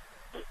helpful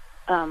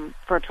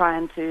for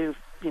trying to,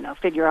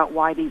 figure out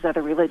why these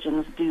other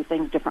religions do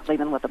things differently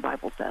than what the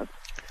Bible says.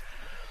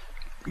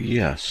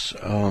 Yes.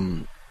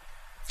 I'm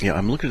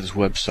looking at this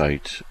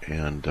website,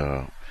 and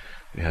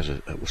it has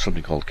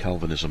something called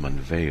Calvinism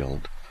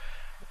Unveiled,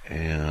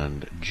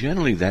 and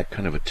generally that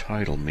kind of a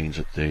title means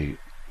that they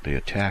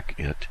attack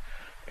it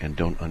and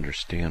don't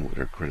understand what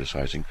they're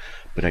criticizing.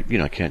 But I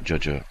can't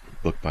judge a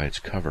book by its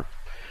cover.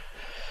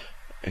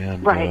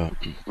 And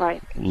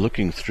right.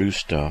 Looking through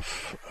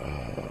stuff.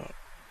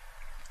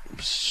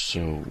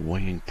 So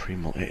Wayne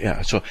Primo,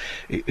 So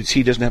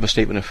he doesn't have a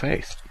statement of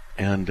faith.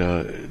 And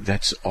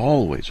that's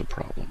always a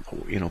problem.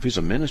 If he's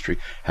a ministry,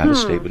 have a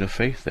statement of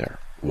faith there.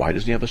 Why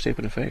doesn't he have a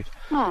statement of faith?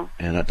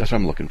 And that's what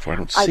I'm looking for. I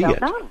don't see it. I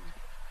don't know.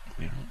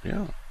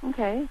 Yeah.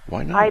 Okay.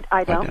 Why not?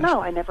 I don't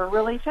know. I never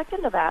really checked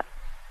into that.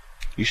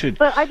 You should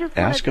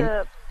ask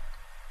him.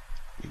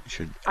 You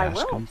should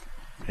ask him,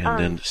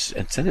 and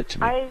send it to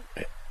me.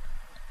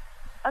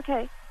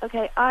 Okay.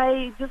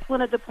 I just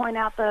wanted to point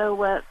out, though,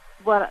 what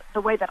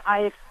the way that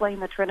I explain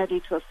the Trinity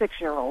to a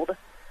 6-year-old,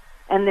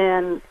 and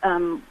then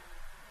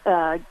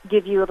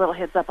give you a little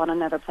heads up on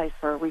another place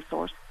for a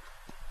resource.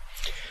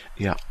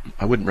 Yeah,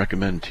 I wouldn't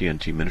recommend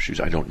TNT Ministries.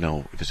 I don't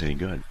know if it's any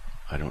good.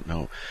 I don't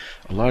know.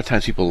 A lot of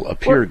times people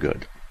appear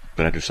good,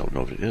 but I just don't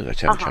know if it is. I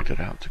haven't checked it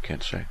out, so I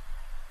can't say.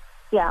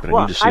 Yeah, but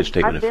I need to see a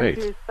statement of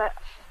faith.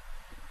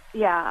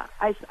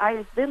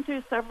 I've been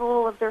through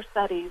several of their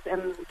studies,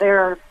 and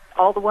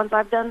all the ones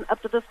I've done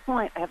up to this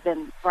point have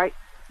been right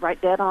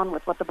dead on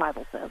with what the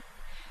Bible says.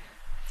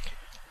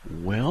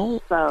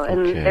 Well,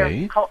 and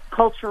there's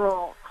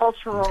cultural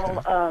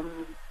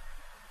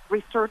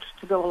research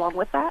to go along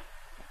with that.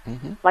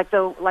 Mm-hmm. Like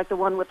the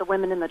one with the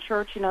women in the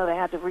church, they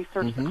had to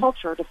research the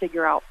culture to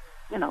figure out,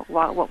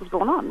 what was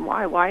going on,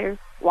 why.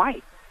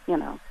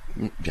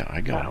 Yeah,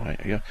 I got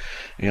it.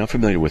 I'm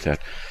familiar with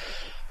that,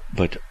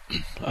 but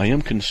I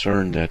am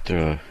concerned that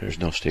there's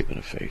no statement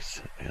of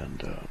faith,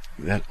 and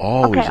that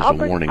always is a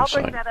warning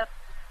sign. Bring that up.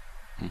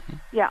 Mm-hmm.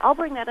 Yeah, I'll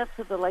bring that up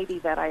to the lady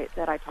that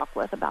I talked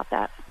with about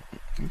that.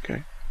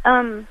 Okay.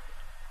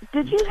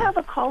 Did you have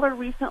a caller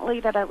recently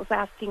that I was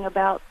asking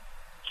about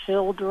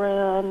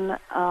children?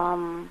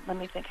 Let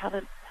me think. How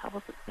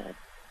was it said?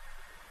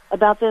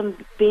 About them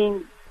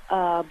being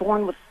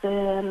born with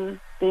sin,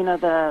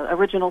 the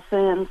original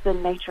sin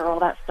nature, all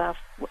that stuff.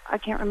 I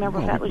can't remember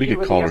if that was we you.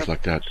 We get callers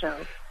like that.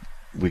 Show.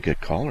 We get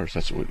callers.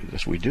 That's what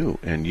we do.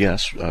 And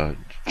yes,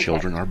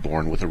 children are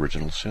born with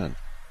original sin.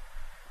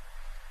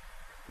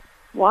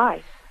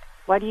 Why?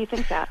 Why do you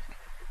think that?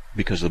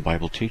 Because the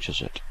Bible teaches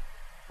it.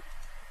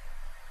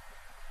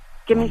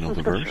 Give me some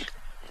scriptures.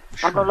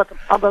 Sure.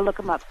 I'll go look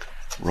them up.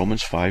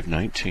 Romans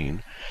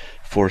 5:19.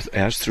 For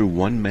as through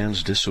one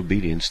man's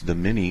disobedience the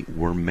many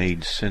were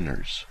made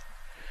sinners,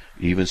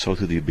 even so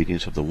through the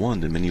obedience of the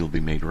one the many will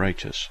be made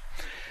righteous.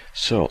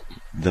 So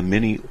the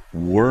many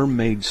were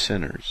made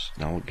sinners.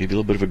 Now I'll give you a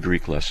little bit of a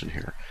Greek lesson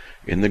here.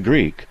 In the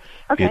Greek,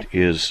 it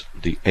is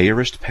the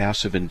aorist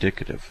passive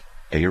indicative.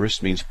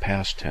 Aorist means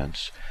past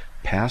tense.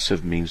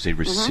 Passive means they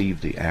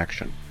received the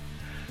action.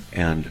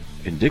 And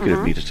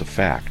indicative means it's a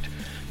fact.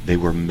 They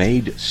were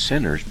made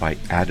sinners by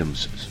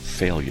Adam's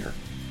failure.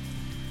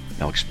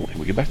 Now explain.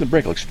 We'll get back to the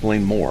break. I'll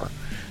explain more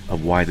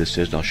of why this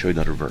is, and I'll show you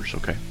another verse,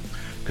 okay?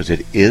 Because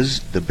it is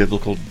the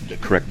biblical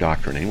correct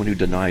doctrine. Anyone who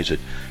denies it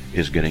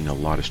is getting a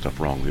lot of stuff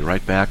wrong. We'll be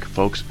right back,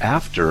 folks,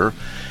 after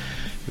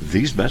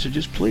these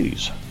messages.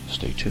 Please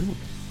stay tuned.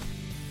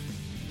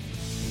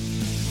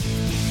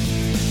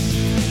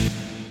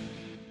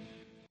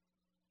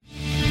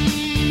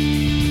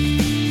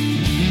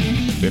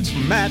 It's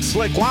Matt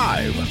Slick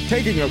Live,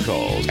 taking your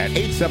calls at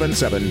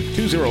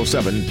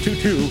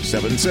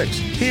 877-207-2276.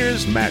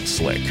 Here's Matt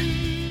Slick.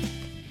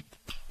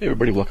 Hey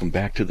everybody, welcome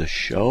back to the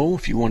show.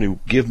 If you want to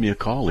give me a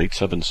call,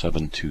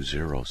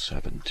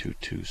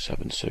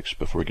 877-207-2276.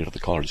 Before we get to the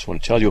caller, I just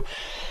want to tell you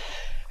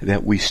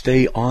that we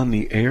stay on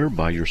the air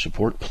by your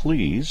support.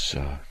 Please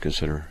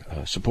consider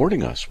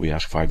supporting us. We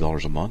ask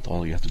 $5 a month.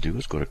 All you have to do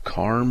is go to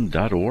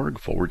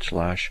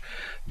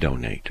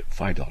carm.org/donate.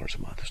 $5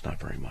 a month. It's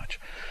not very much.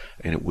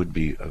 And it would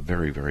be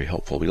very, very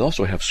helpful. We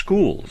also have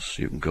schools.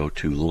 You can go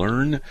to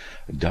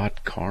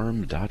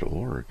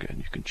learn.carm.org and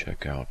you can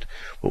check out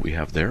what we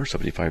have there.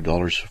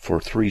 $75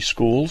 for 3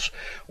 schools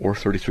or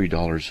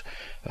 $33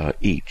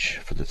 each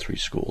for the three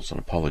schools on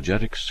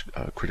apologetics,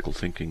 critical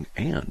thinking,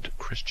 and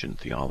Christian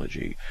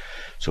theology.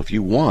 So if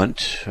you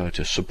want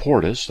to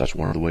support us, that's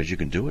one of the ways you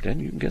can do it,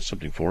 and you can get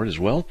something for it as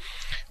well.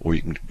 Or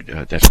you can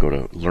that's go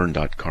to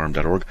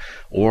learn.carm.org,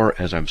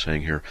 or as I'm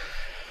saying here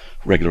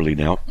regularly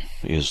now,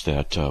 is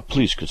that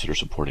please consider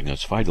supporting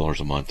us $5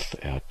 a month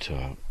at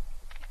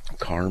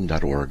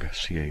carm.org,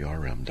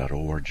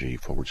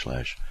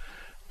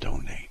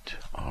 carm.org/donate.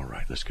 All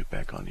right, let's get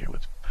back on here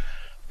with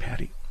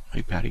Patty.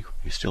 Hey, Patty,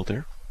 you still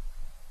there?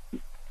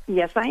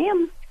 Yes, I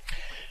am.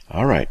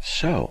 All right,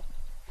 so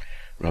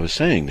what I was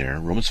saying there,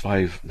 Romans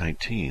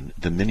 5:19,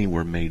 the many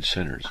were made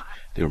sinners.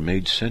 They were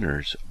made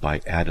sinners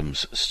by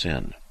Adam's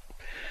sin.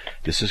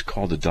 This is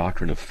called the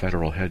doctrine of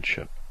federal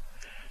headship.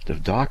 The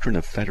doctrine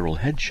of federal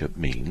headship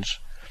means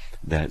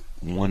that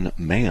one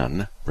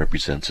man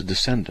represents the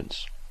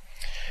descendants.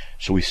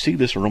 So we see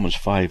this in Romans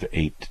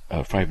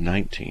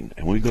 5:19,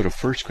 and when we go to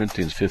 1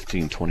 Corinthians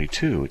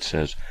 15:22, it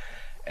says,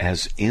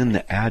 as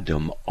in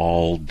Adam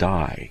all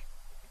die,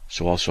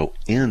 so also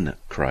in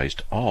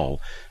Christ all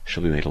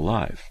shall be made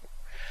alive.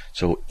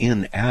 So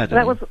in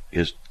Adam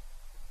is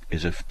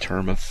a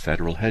term of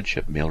federal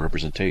headship, male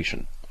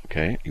representation.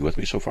 Okay, you with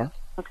me so far?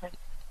 Okay.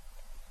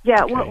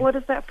 Yeah. Okay. What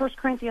is that? 1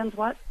 Corinthians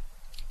what?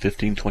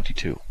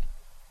 15:22.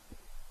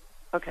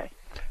 Okay.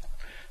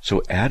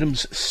 So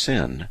Adam's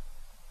sin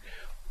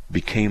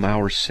became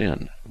our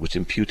sin, was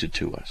imputed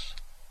to us.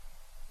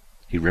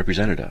 He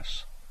represented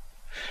us.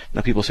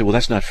 Now people say, well,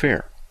 that's not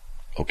fair.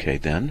 Okay,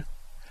 then,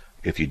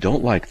 if you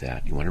don't like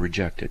that, you want to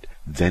reject it,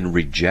 then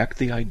reject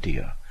the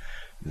idea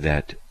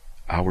that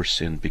our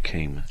sin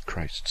became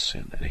Christ's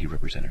sin, that he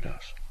represented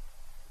us.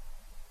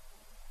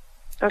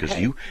 Because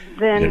Okay. you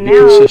Then gotta be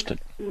now, consistent.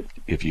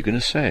 If you're going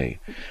to say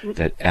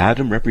that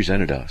Adam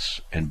represented us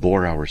and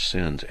bore our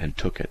sins and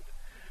took it,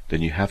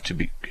 then you have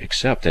to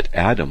accept that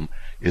Adam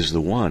is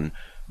the one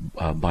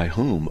by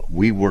whom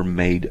we were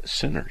made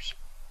sinners.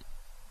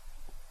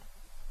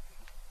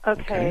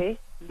 Okay.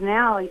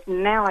 Now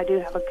I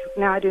do have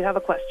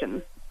a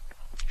question.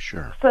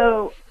 Sure.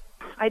 So,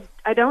 I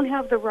don't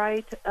have the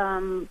right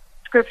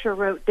scripture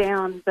wrote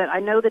down, but I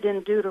know that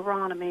in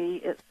Deuteronomy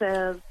it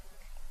says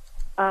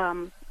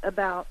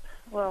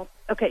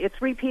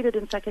it's repeated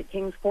in 2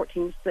 Kings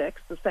 14:6,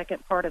 the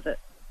second part of it,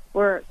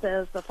 where it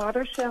says, the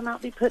father shall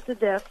not be put to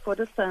death for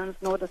the sons,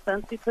 nor the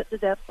sons be put to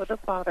death for the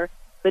father,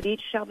 but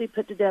each shall be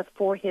put to death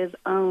for his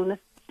own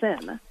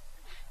sin.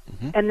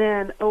 Mm-hmm. And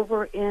then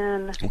over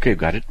in okay,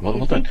 got it. Well,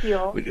 hold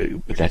Ezekiel,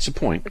 on. That's the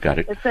point. Got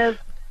it. It says,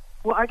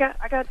 well, I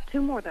got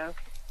two more though.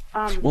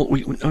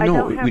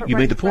 You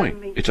made the point.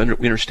 We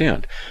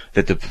understand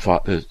that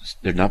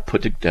they're not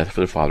put to death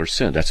for the father's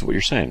sin. That's what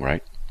you're saying,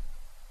 right?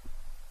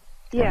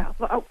 Yeah.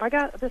 Well, I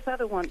got this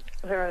other one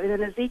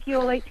in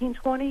Ezekiel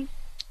 18:20.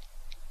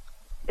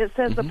 It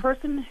says the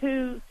person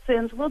who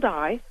sins will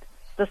die.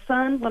 The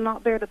son will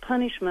not bear the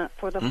punishment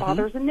for the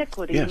father's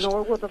iniquity,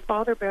 nor will the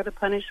father bear the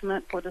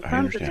punishment for the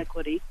son's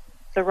iniquity.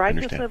 The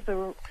righteousness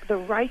of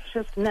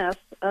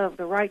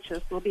the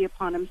righteous will be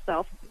upon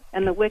himself,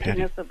 and the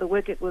wickedness of the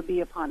wicked will be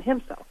upon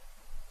himself.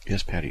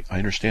 Yes, Patty, I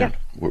understand.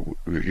 Yeah.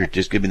 You're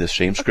just giving the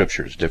same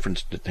scriptures, different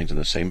things in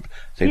the same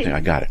thing. I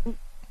got it.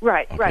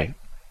 Right, okay.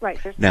 right.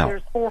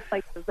 There's 4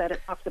 places that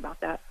it talks about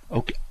that.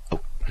 Okay.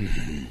 Oh.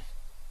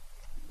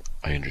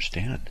 I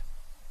understand.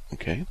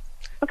 Okay.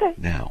 Okay.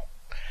 Now,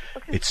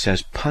 it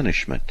says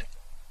punishment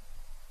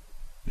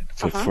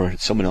for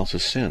someone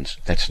else's sins.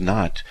 That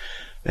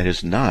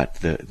is not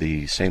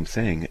the same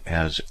thing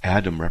as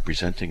Adam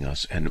representing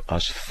us and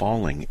us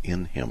falling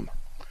in him.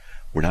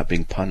 We're not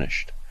being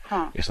punished.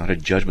 It's not a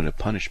judgment of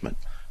punishment.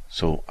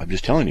 So I'm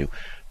just telling you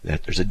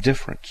that there's a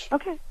difference.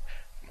 Okay.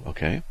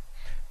 Okay.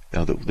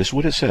 Now this is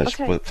what it says.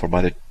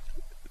 Okay.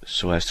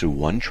 So as through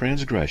one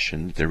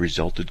transgression there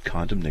resulted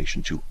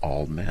condemnation to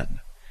all men.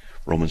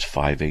 Romans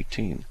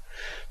 5:18.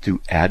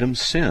 Through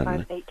Adam's sin.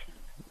 5:18.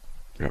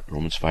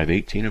 Romans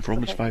 5:18 and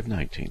Romans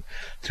 5:19.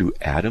 Through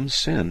Adam's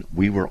sin,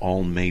 we were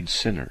all made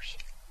sinners.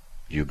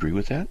 Do you agree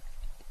with that?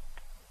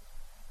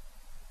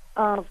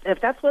 If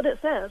that's what it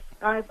says,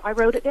 I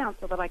wrote it down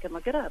so that I can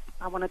look it up.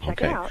 I want to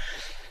check it out.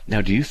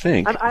 Now, do you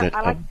think that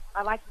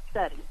I like to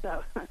study,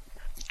 so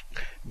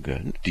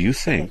good? Do you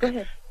think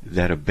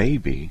that a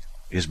baby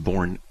is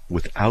born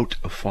without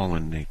a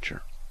fallen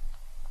nature?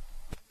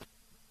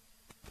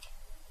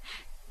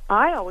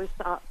 I always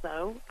thought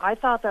so. I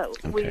thought that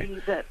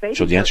that babies.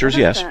 So the answer is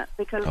yes.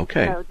 Because,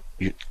 well,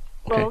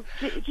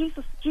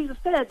 Jesus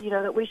said,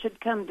 that we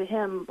should come to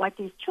Him like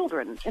these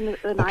children, and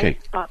I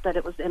thought that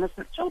it was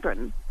innocent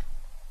children.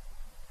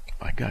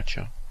 I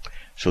gotcha.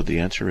 So the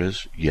answer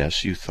is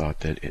yes. You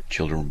thought that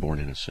children were born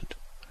innocent,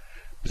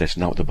 but that's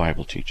not what the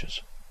Bible teaches.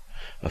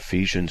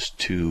 Ephesians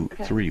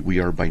 2:3. We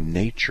are by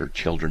nature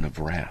children of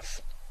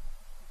wrath.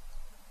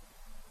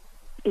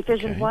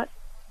 Ephesians what?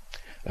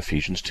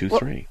 Ephesians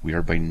 2:3. We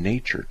are by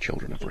nature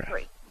children of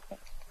wrath.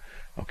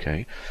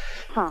 Okay.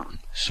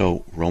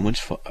 So Romans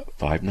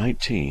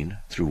 5:19.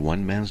 Through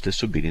one man's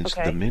disobedience,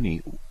 the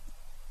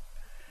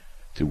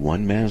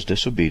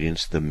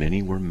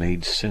many were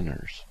made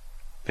sinners.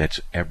 That's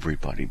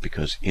everybody,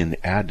 because in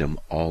Adam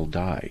all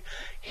die.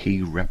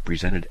 He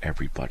represented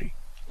everybody.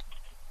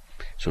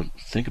 So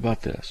think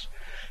about this.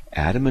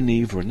 Adam and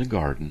Eve were in the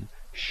garden.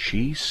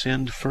 She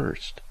sinned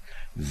first.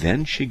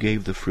 Then she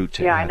gave the fruit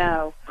to Adam.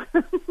 Yeah, I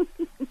know.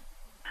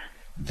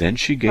 Then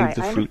she gave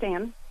the fruit. I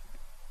understand.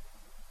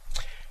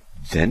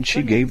 Then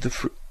she gave the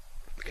fruit.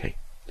 Okay.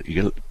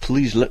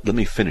 Please let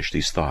me finish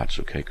these thoughts,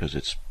 okay? Because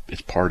it's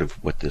part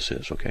of what this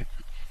is, okay?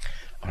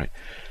 All right.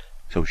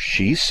 So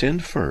she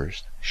sinned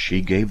first.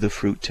 She gave the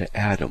fruit to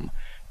Adam.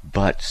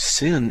 But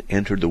sin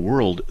entered the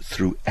world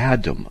through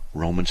Adam,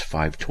 Romans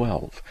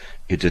 5:12.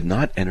 It did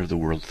not enter the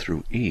world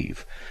through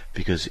Eve,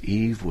 because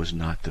Eve was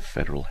not the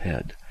federal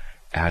head.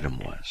 Adam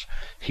was.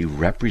 He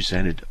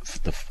represented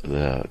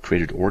the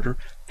created order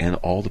and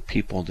all the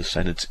people and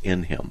descendants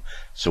in him.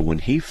 So when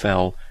he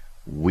fell,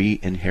 we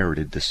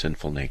inherited the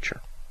sinful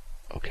nature.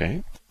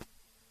 Okay?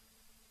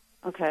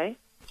 Okay.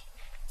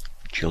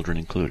 Children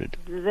included.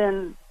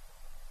 Then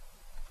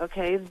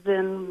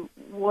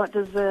what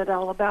is it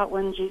all about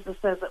when Jesus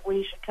says that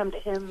we should come to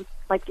him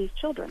like these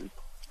children?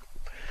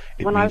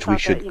 It when means I we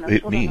should. that,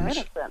 It children means. are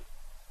innocent.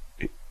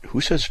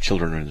 Who says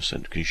children are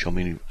innocent? Can you show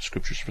me any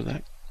scriptures for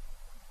that?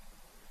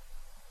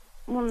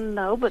 Well,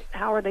 no, but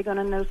how are they going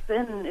to know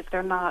sin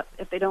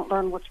if they don't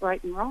learn what's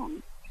right and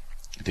wrong?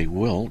 They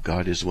will.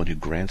 God is the one who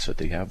grants that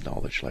they have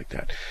knowledge like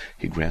that.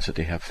 He grants that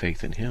they have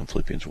faith in him,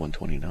 Philippians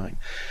 1:29.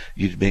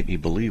 You'd make me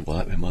believe, well,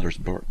 at my mother's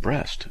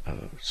breast,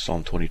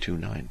 Psalm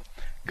 22:9.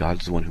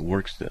 God's the one who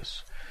works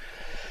this.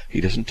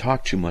 He doesn't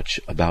talk too much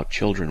about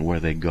children,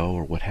 where they go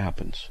or what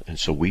happens. And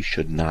so we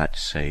should not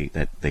say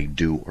that they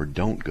do or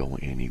don't go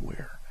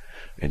anywhere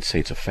and say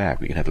it's a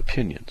fact. We can have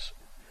opinions.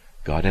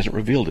 God hasn't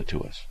revealed it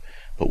to us.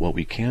 But what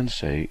we can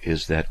say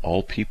is that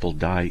all people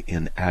die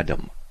in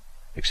Adam,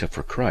 except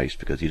for Christ,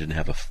 because he didn't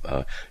have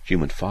a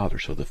human father,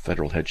 so the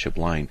federal headship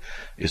line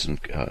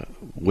isn't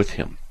with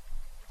him.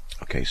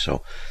 Okay,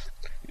 so,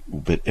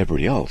 but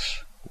everybody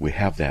else, we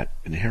have that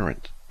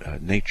inherent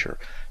nature.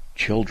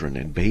 Children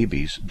and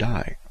babies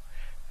die.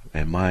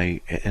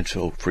 And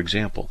so, for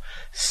example,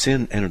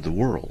 sin entered the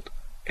world,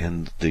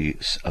 and the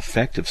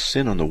effect of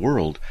sin on the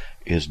world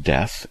is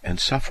death and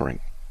suffering.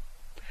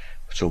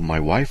 So my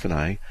wife and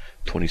I,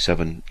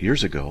 27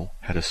 years ago,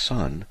 had a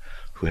son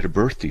who had a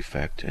birth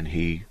defect, and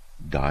he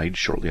died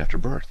shortly after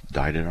birth,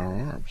 died in our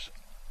arms.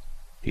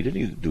 He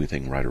didn't even do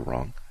anything right or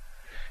wrong.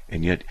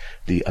 And yet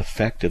the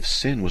effect of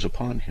sin was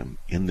upon him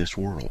in this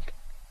world,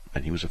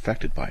 and he was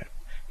affected by it.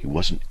 He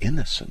wasn't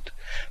innocent,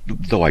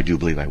 though I do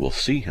believe I will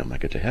see him when I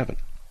get to heaven.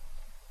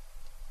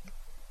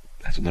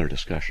 That's another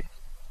discussion.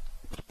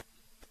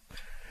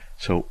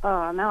 So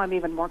now I'm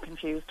even more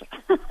confused.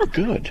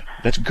 Good.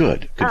 That's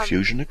good.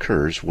 Confusion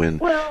occurs when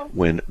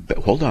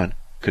hold on.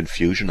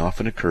 Confusion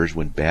often occurs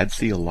when bad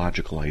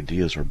theological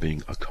ideas are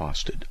being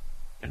accosted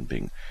and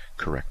being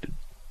corrected.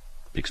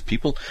 Because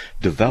people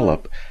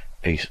develop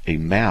a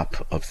map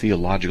of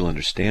theological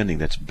understanding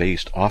that's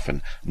based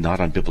often not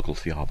on biblical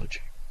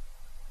theology.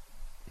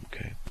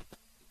 Okay.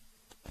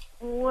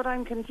 What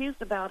I'm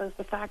confused about is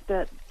the fact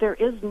that there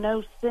is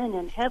no sin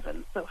in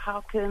heaven. So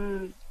how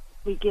can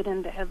we get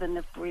into heaven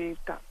if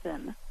we've got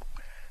sin?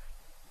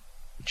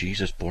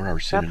 Jesus bore our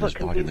sin in his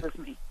body. That's what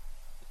confuses me.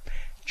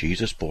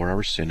 Jesus bore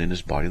our sin in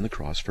his body on the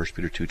cross, 1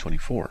 Peter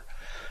 2:24.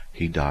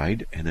 He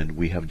died, and then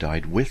we have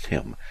died with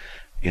him.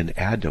 In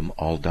Adam,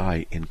 all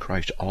die. In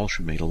Christ, all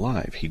should be made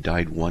alive. He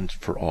died once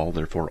for all,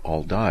 therefore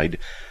all died.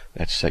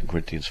 That's 2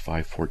 Corinthians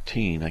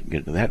 5:14. I can get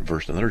into that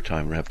verse another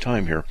time. We don't have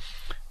time here.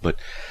 But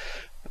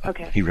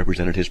he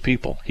represented his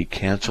people. He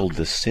canceled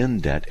the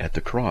sin debt at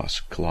the cross,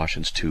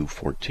 Colossians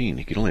 2:14.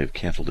 He could only have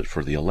canceled it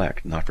for the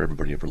elect, not for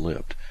everybody who ever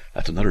lived.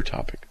 That's another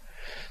topic.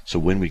 So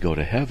when we go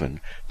to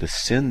heaven, the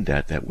sin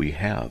debt that we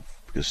have,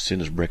 because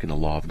sin is breaking the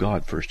law of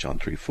God, 1 John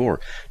 3:4,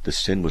 the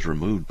sin was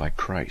removed by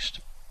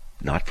Christ,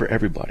 not for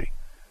everybody.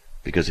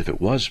 Because if it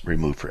was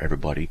removed for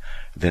everybody,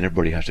 then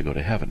everybody has to go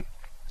to heaven.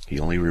 He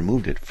only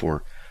removed it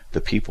for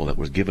the people that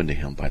was given to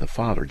him by the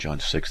Father, John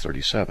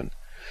 6:37.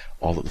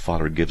 All that the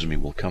Father gives me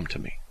will come to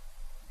me.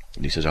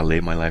 And he says, I lay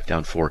my life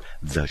down for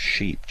the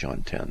sheep,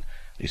 John 10. And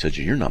he says,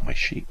 you're not my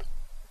sheep.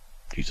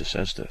 Jesus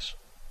says this.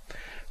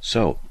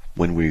 So,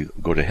 when we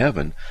go to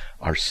heaven,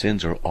 our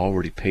sins are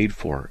already paid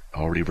for,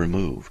 already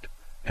removed,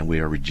 and we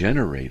are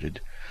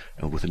regenerated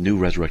with a new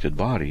resurrected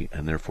body,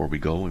 and therefore we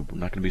go and we're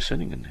not going to be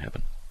sinning in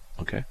heaven.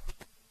 Okay?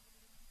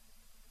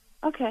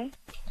 Okay.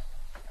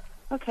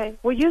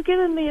 Well, you've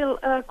given me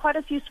quite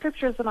a few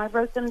scriptures, and I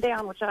wrote them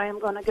down, which I am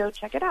going to go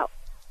check it out.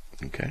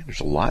 Okay. There's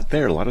a lot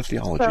there, a lot of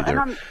theology there.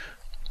 I'm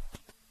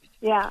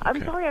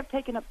sorry I've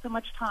taken up so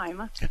much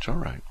time. It's all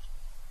right.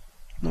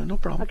 No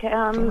problem. Okay,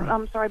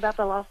 I'm sorry about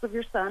the loss of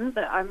your son,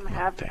 but I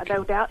have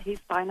no doubt he's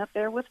fine up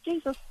there with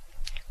Jesus.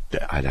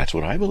 That's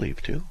what I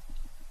believe, too.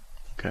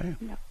 Okay.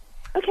 Yeah.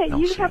 Okay,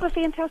 you have a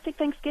fantastic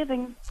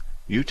Thanksgiving.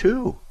 You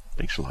too.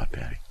 Thanks a lot,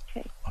 Patty.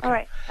 Okay. All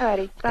right. All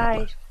righty.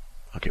 Bye.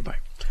 Okay, bye.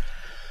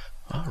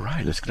 All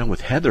right, let's get on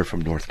with Heather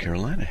from North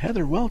Carolina.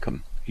 Heather,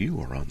 welcome. You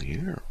are on the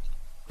air.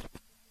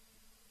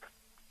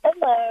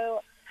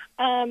 Hello.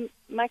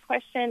 My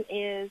question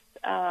is,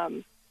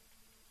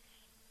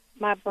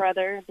 my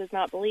brother does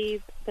not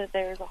believe that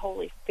there is a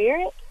Holy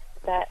Spirit,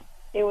 that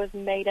it was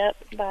made up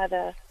by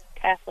the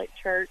Catholic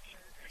Church,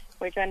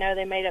 which I know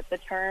they made up the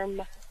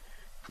term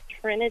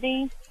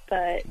Trinity,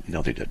 but...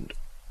 No, they didn't.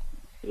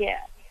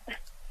 Yeah.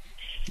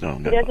 No,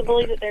 he doesn't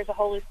believe that there's a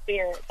Holy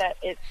Spirit, that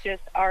it's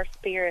just our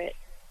spirit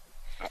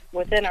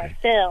within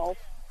ourselves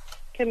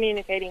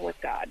communicating with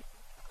God.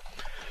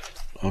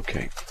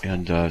 Okay,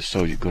 and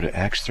so you go to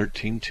Acts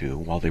 13:2.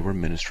 While they were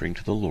ministering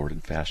to the Lord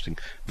and fasting,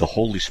 the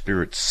Holy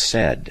Spirit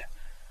said,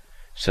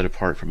 "Set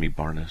apart for me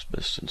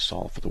Barnabas and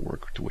Saul for the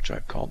work to which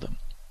I've called them."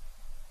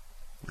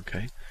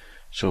 Okay,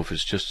 so if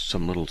it's just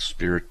some little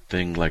spirit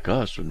thing like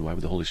us, then why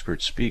would the Holy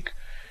Spirit speak?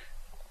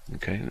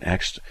 Okay, in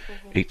Acts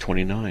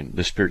 8:29,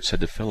 the Spirit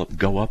said to Philip,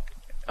 "Go up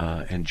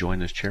and join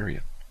this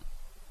chariot."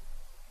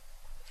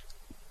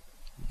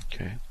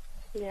 Okay.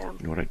 Yeah.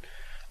 You know what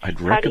I'd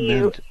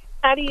recommend.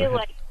 How do you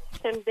like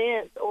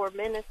convince or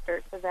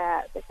minister to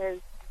that? Because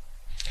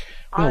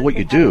what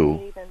you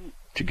do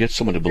to get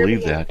someone to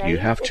believe that, you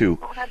have to.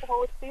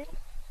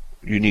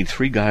 You need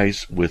 3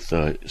 guys with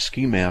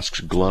ski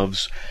masks,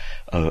 gloves,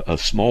 a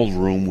small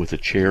room with a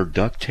chair,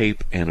 duct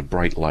tape, and a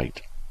bright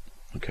light.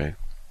 Okay.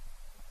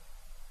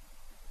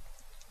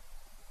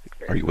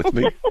 Are you with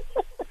me?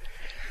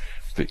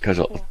 Because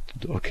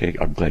okay,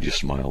 I'm glad you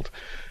smiled.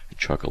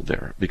 Chuckled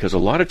there, because a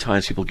lot of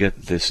times people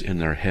get this in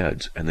their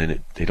heads and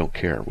then they don't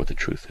care what the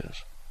truth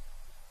is,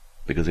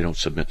 because they don't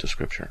submit to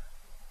Scripture.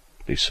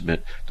 They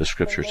submit the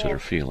Scriptures to their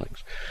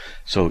feelings.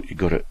 So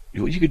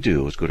what you could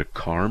do is go to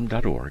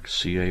carm.org,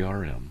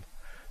 CARM.org,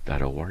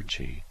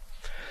 and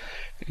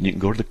you can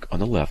go to on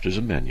the left there's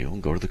a menu,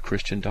 and go to the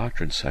Christian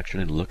Doctrine section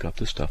and look up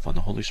the stuff on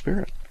the Holy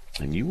Spirit,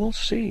 and you will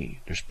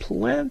see there's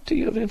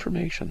plenty of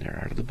information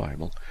there out of the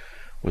Bible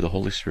where the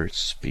Holy Spirit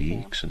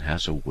speaks and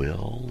has a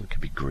will and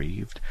can be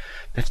grieved.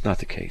 That's not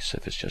the case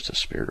if it's just a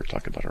spirit or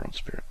talking about our own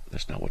spirit.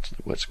 That's not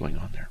what's going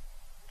on there.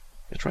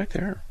 It's right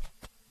there.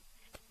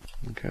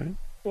 Okay?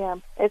 Yeah,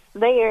 it's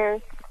there,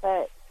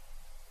 but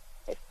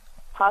it's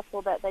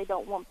possible that they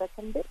don't want the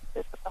conviction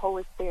of the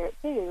Holy Spirit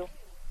too.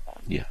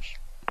 So. Yes.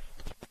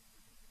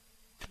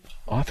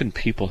 Often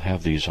people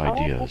have these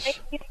ideas,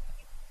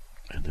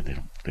 and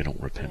then they don't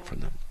repent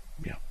from them.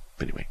 Yeah.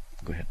 But anyway,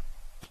 go ahead.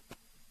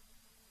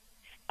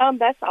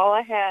 That's all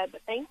I had,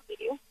 but thank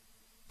you.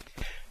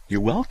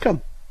 You're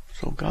welcome.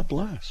 So God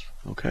bless.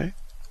 Okay?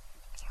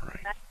 All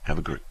right. Have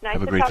a great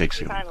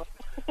Thanksgiving.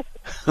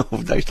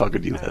 Nice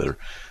talking to you, Heather.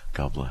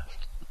 God bless.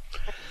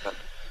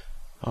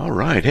 All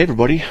right. Hey,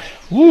 everybody.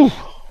 Woo!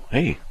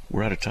 Hey,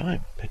 we're out of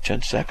time.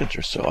 10 seconds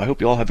or so. I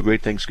hope you all have a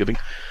great Thanksgiving.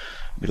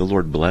 May the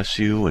Lord bless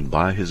you, and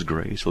by His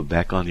grace, we'll be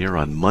back on the air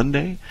on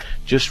Monday.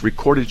 Just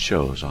recorded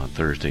shows on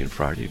Thursday and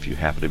Friday if you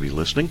happen to be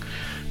listening.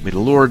 May the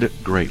Lord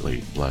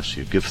greatly bless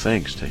you. Give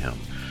thanks to Him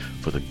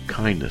for the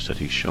kindness that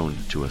He's shown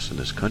to us in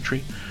this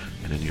country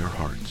and in your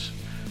hearts.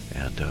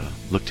 And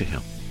look to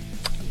Him.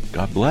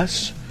 God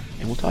bless,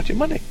 and we'll talk to you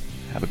Monday.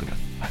 Have a good one.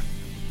 Bye.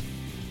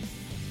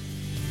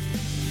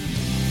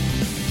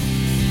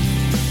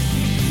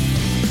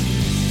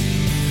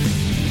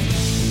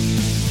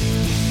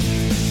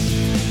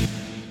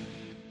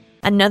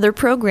 Another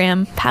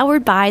program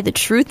powered by the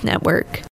Truth Network.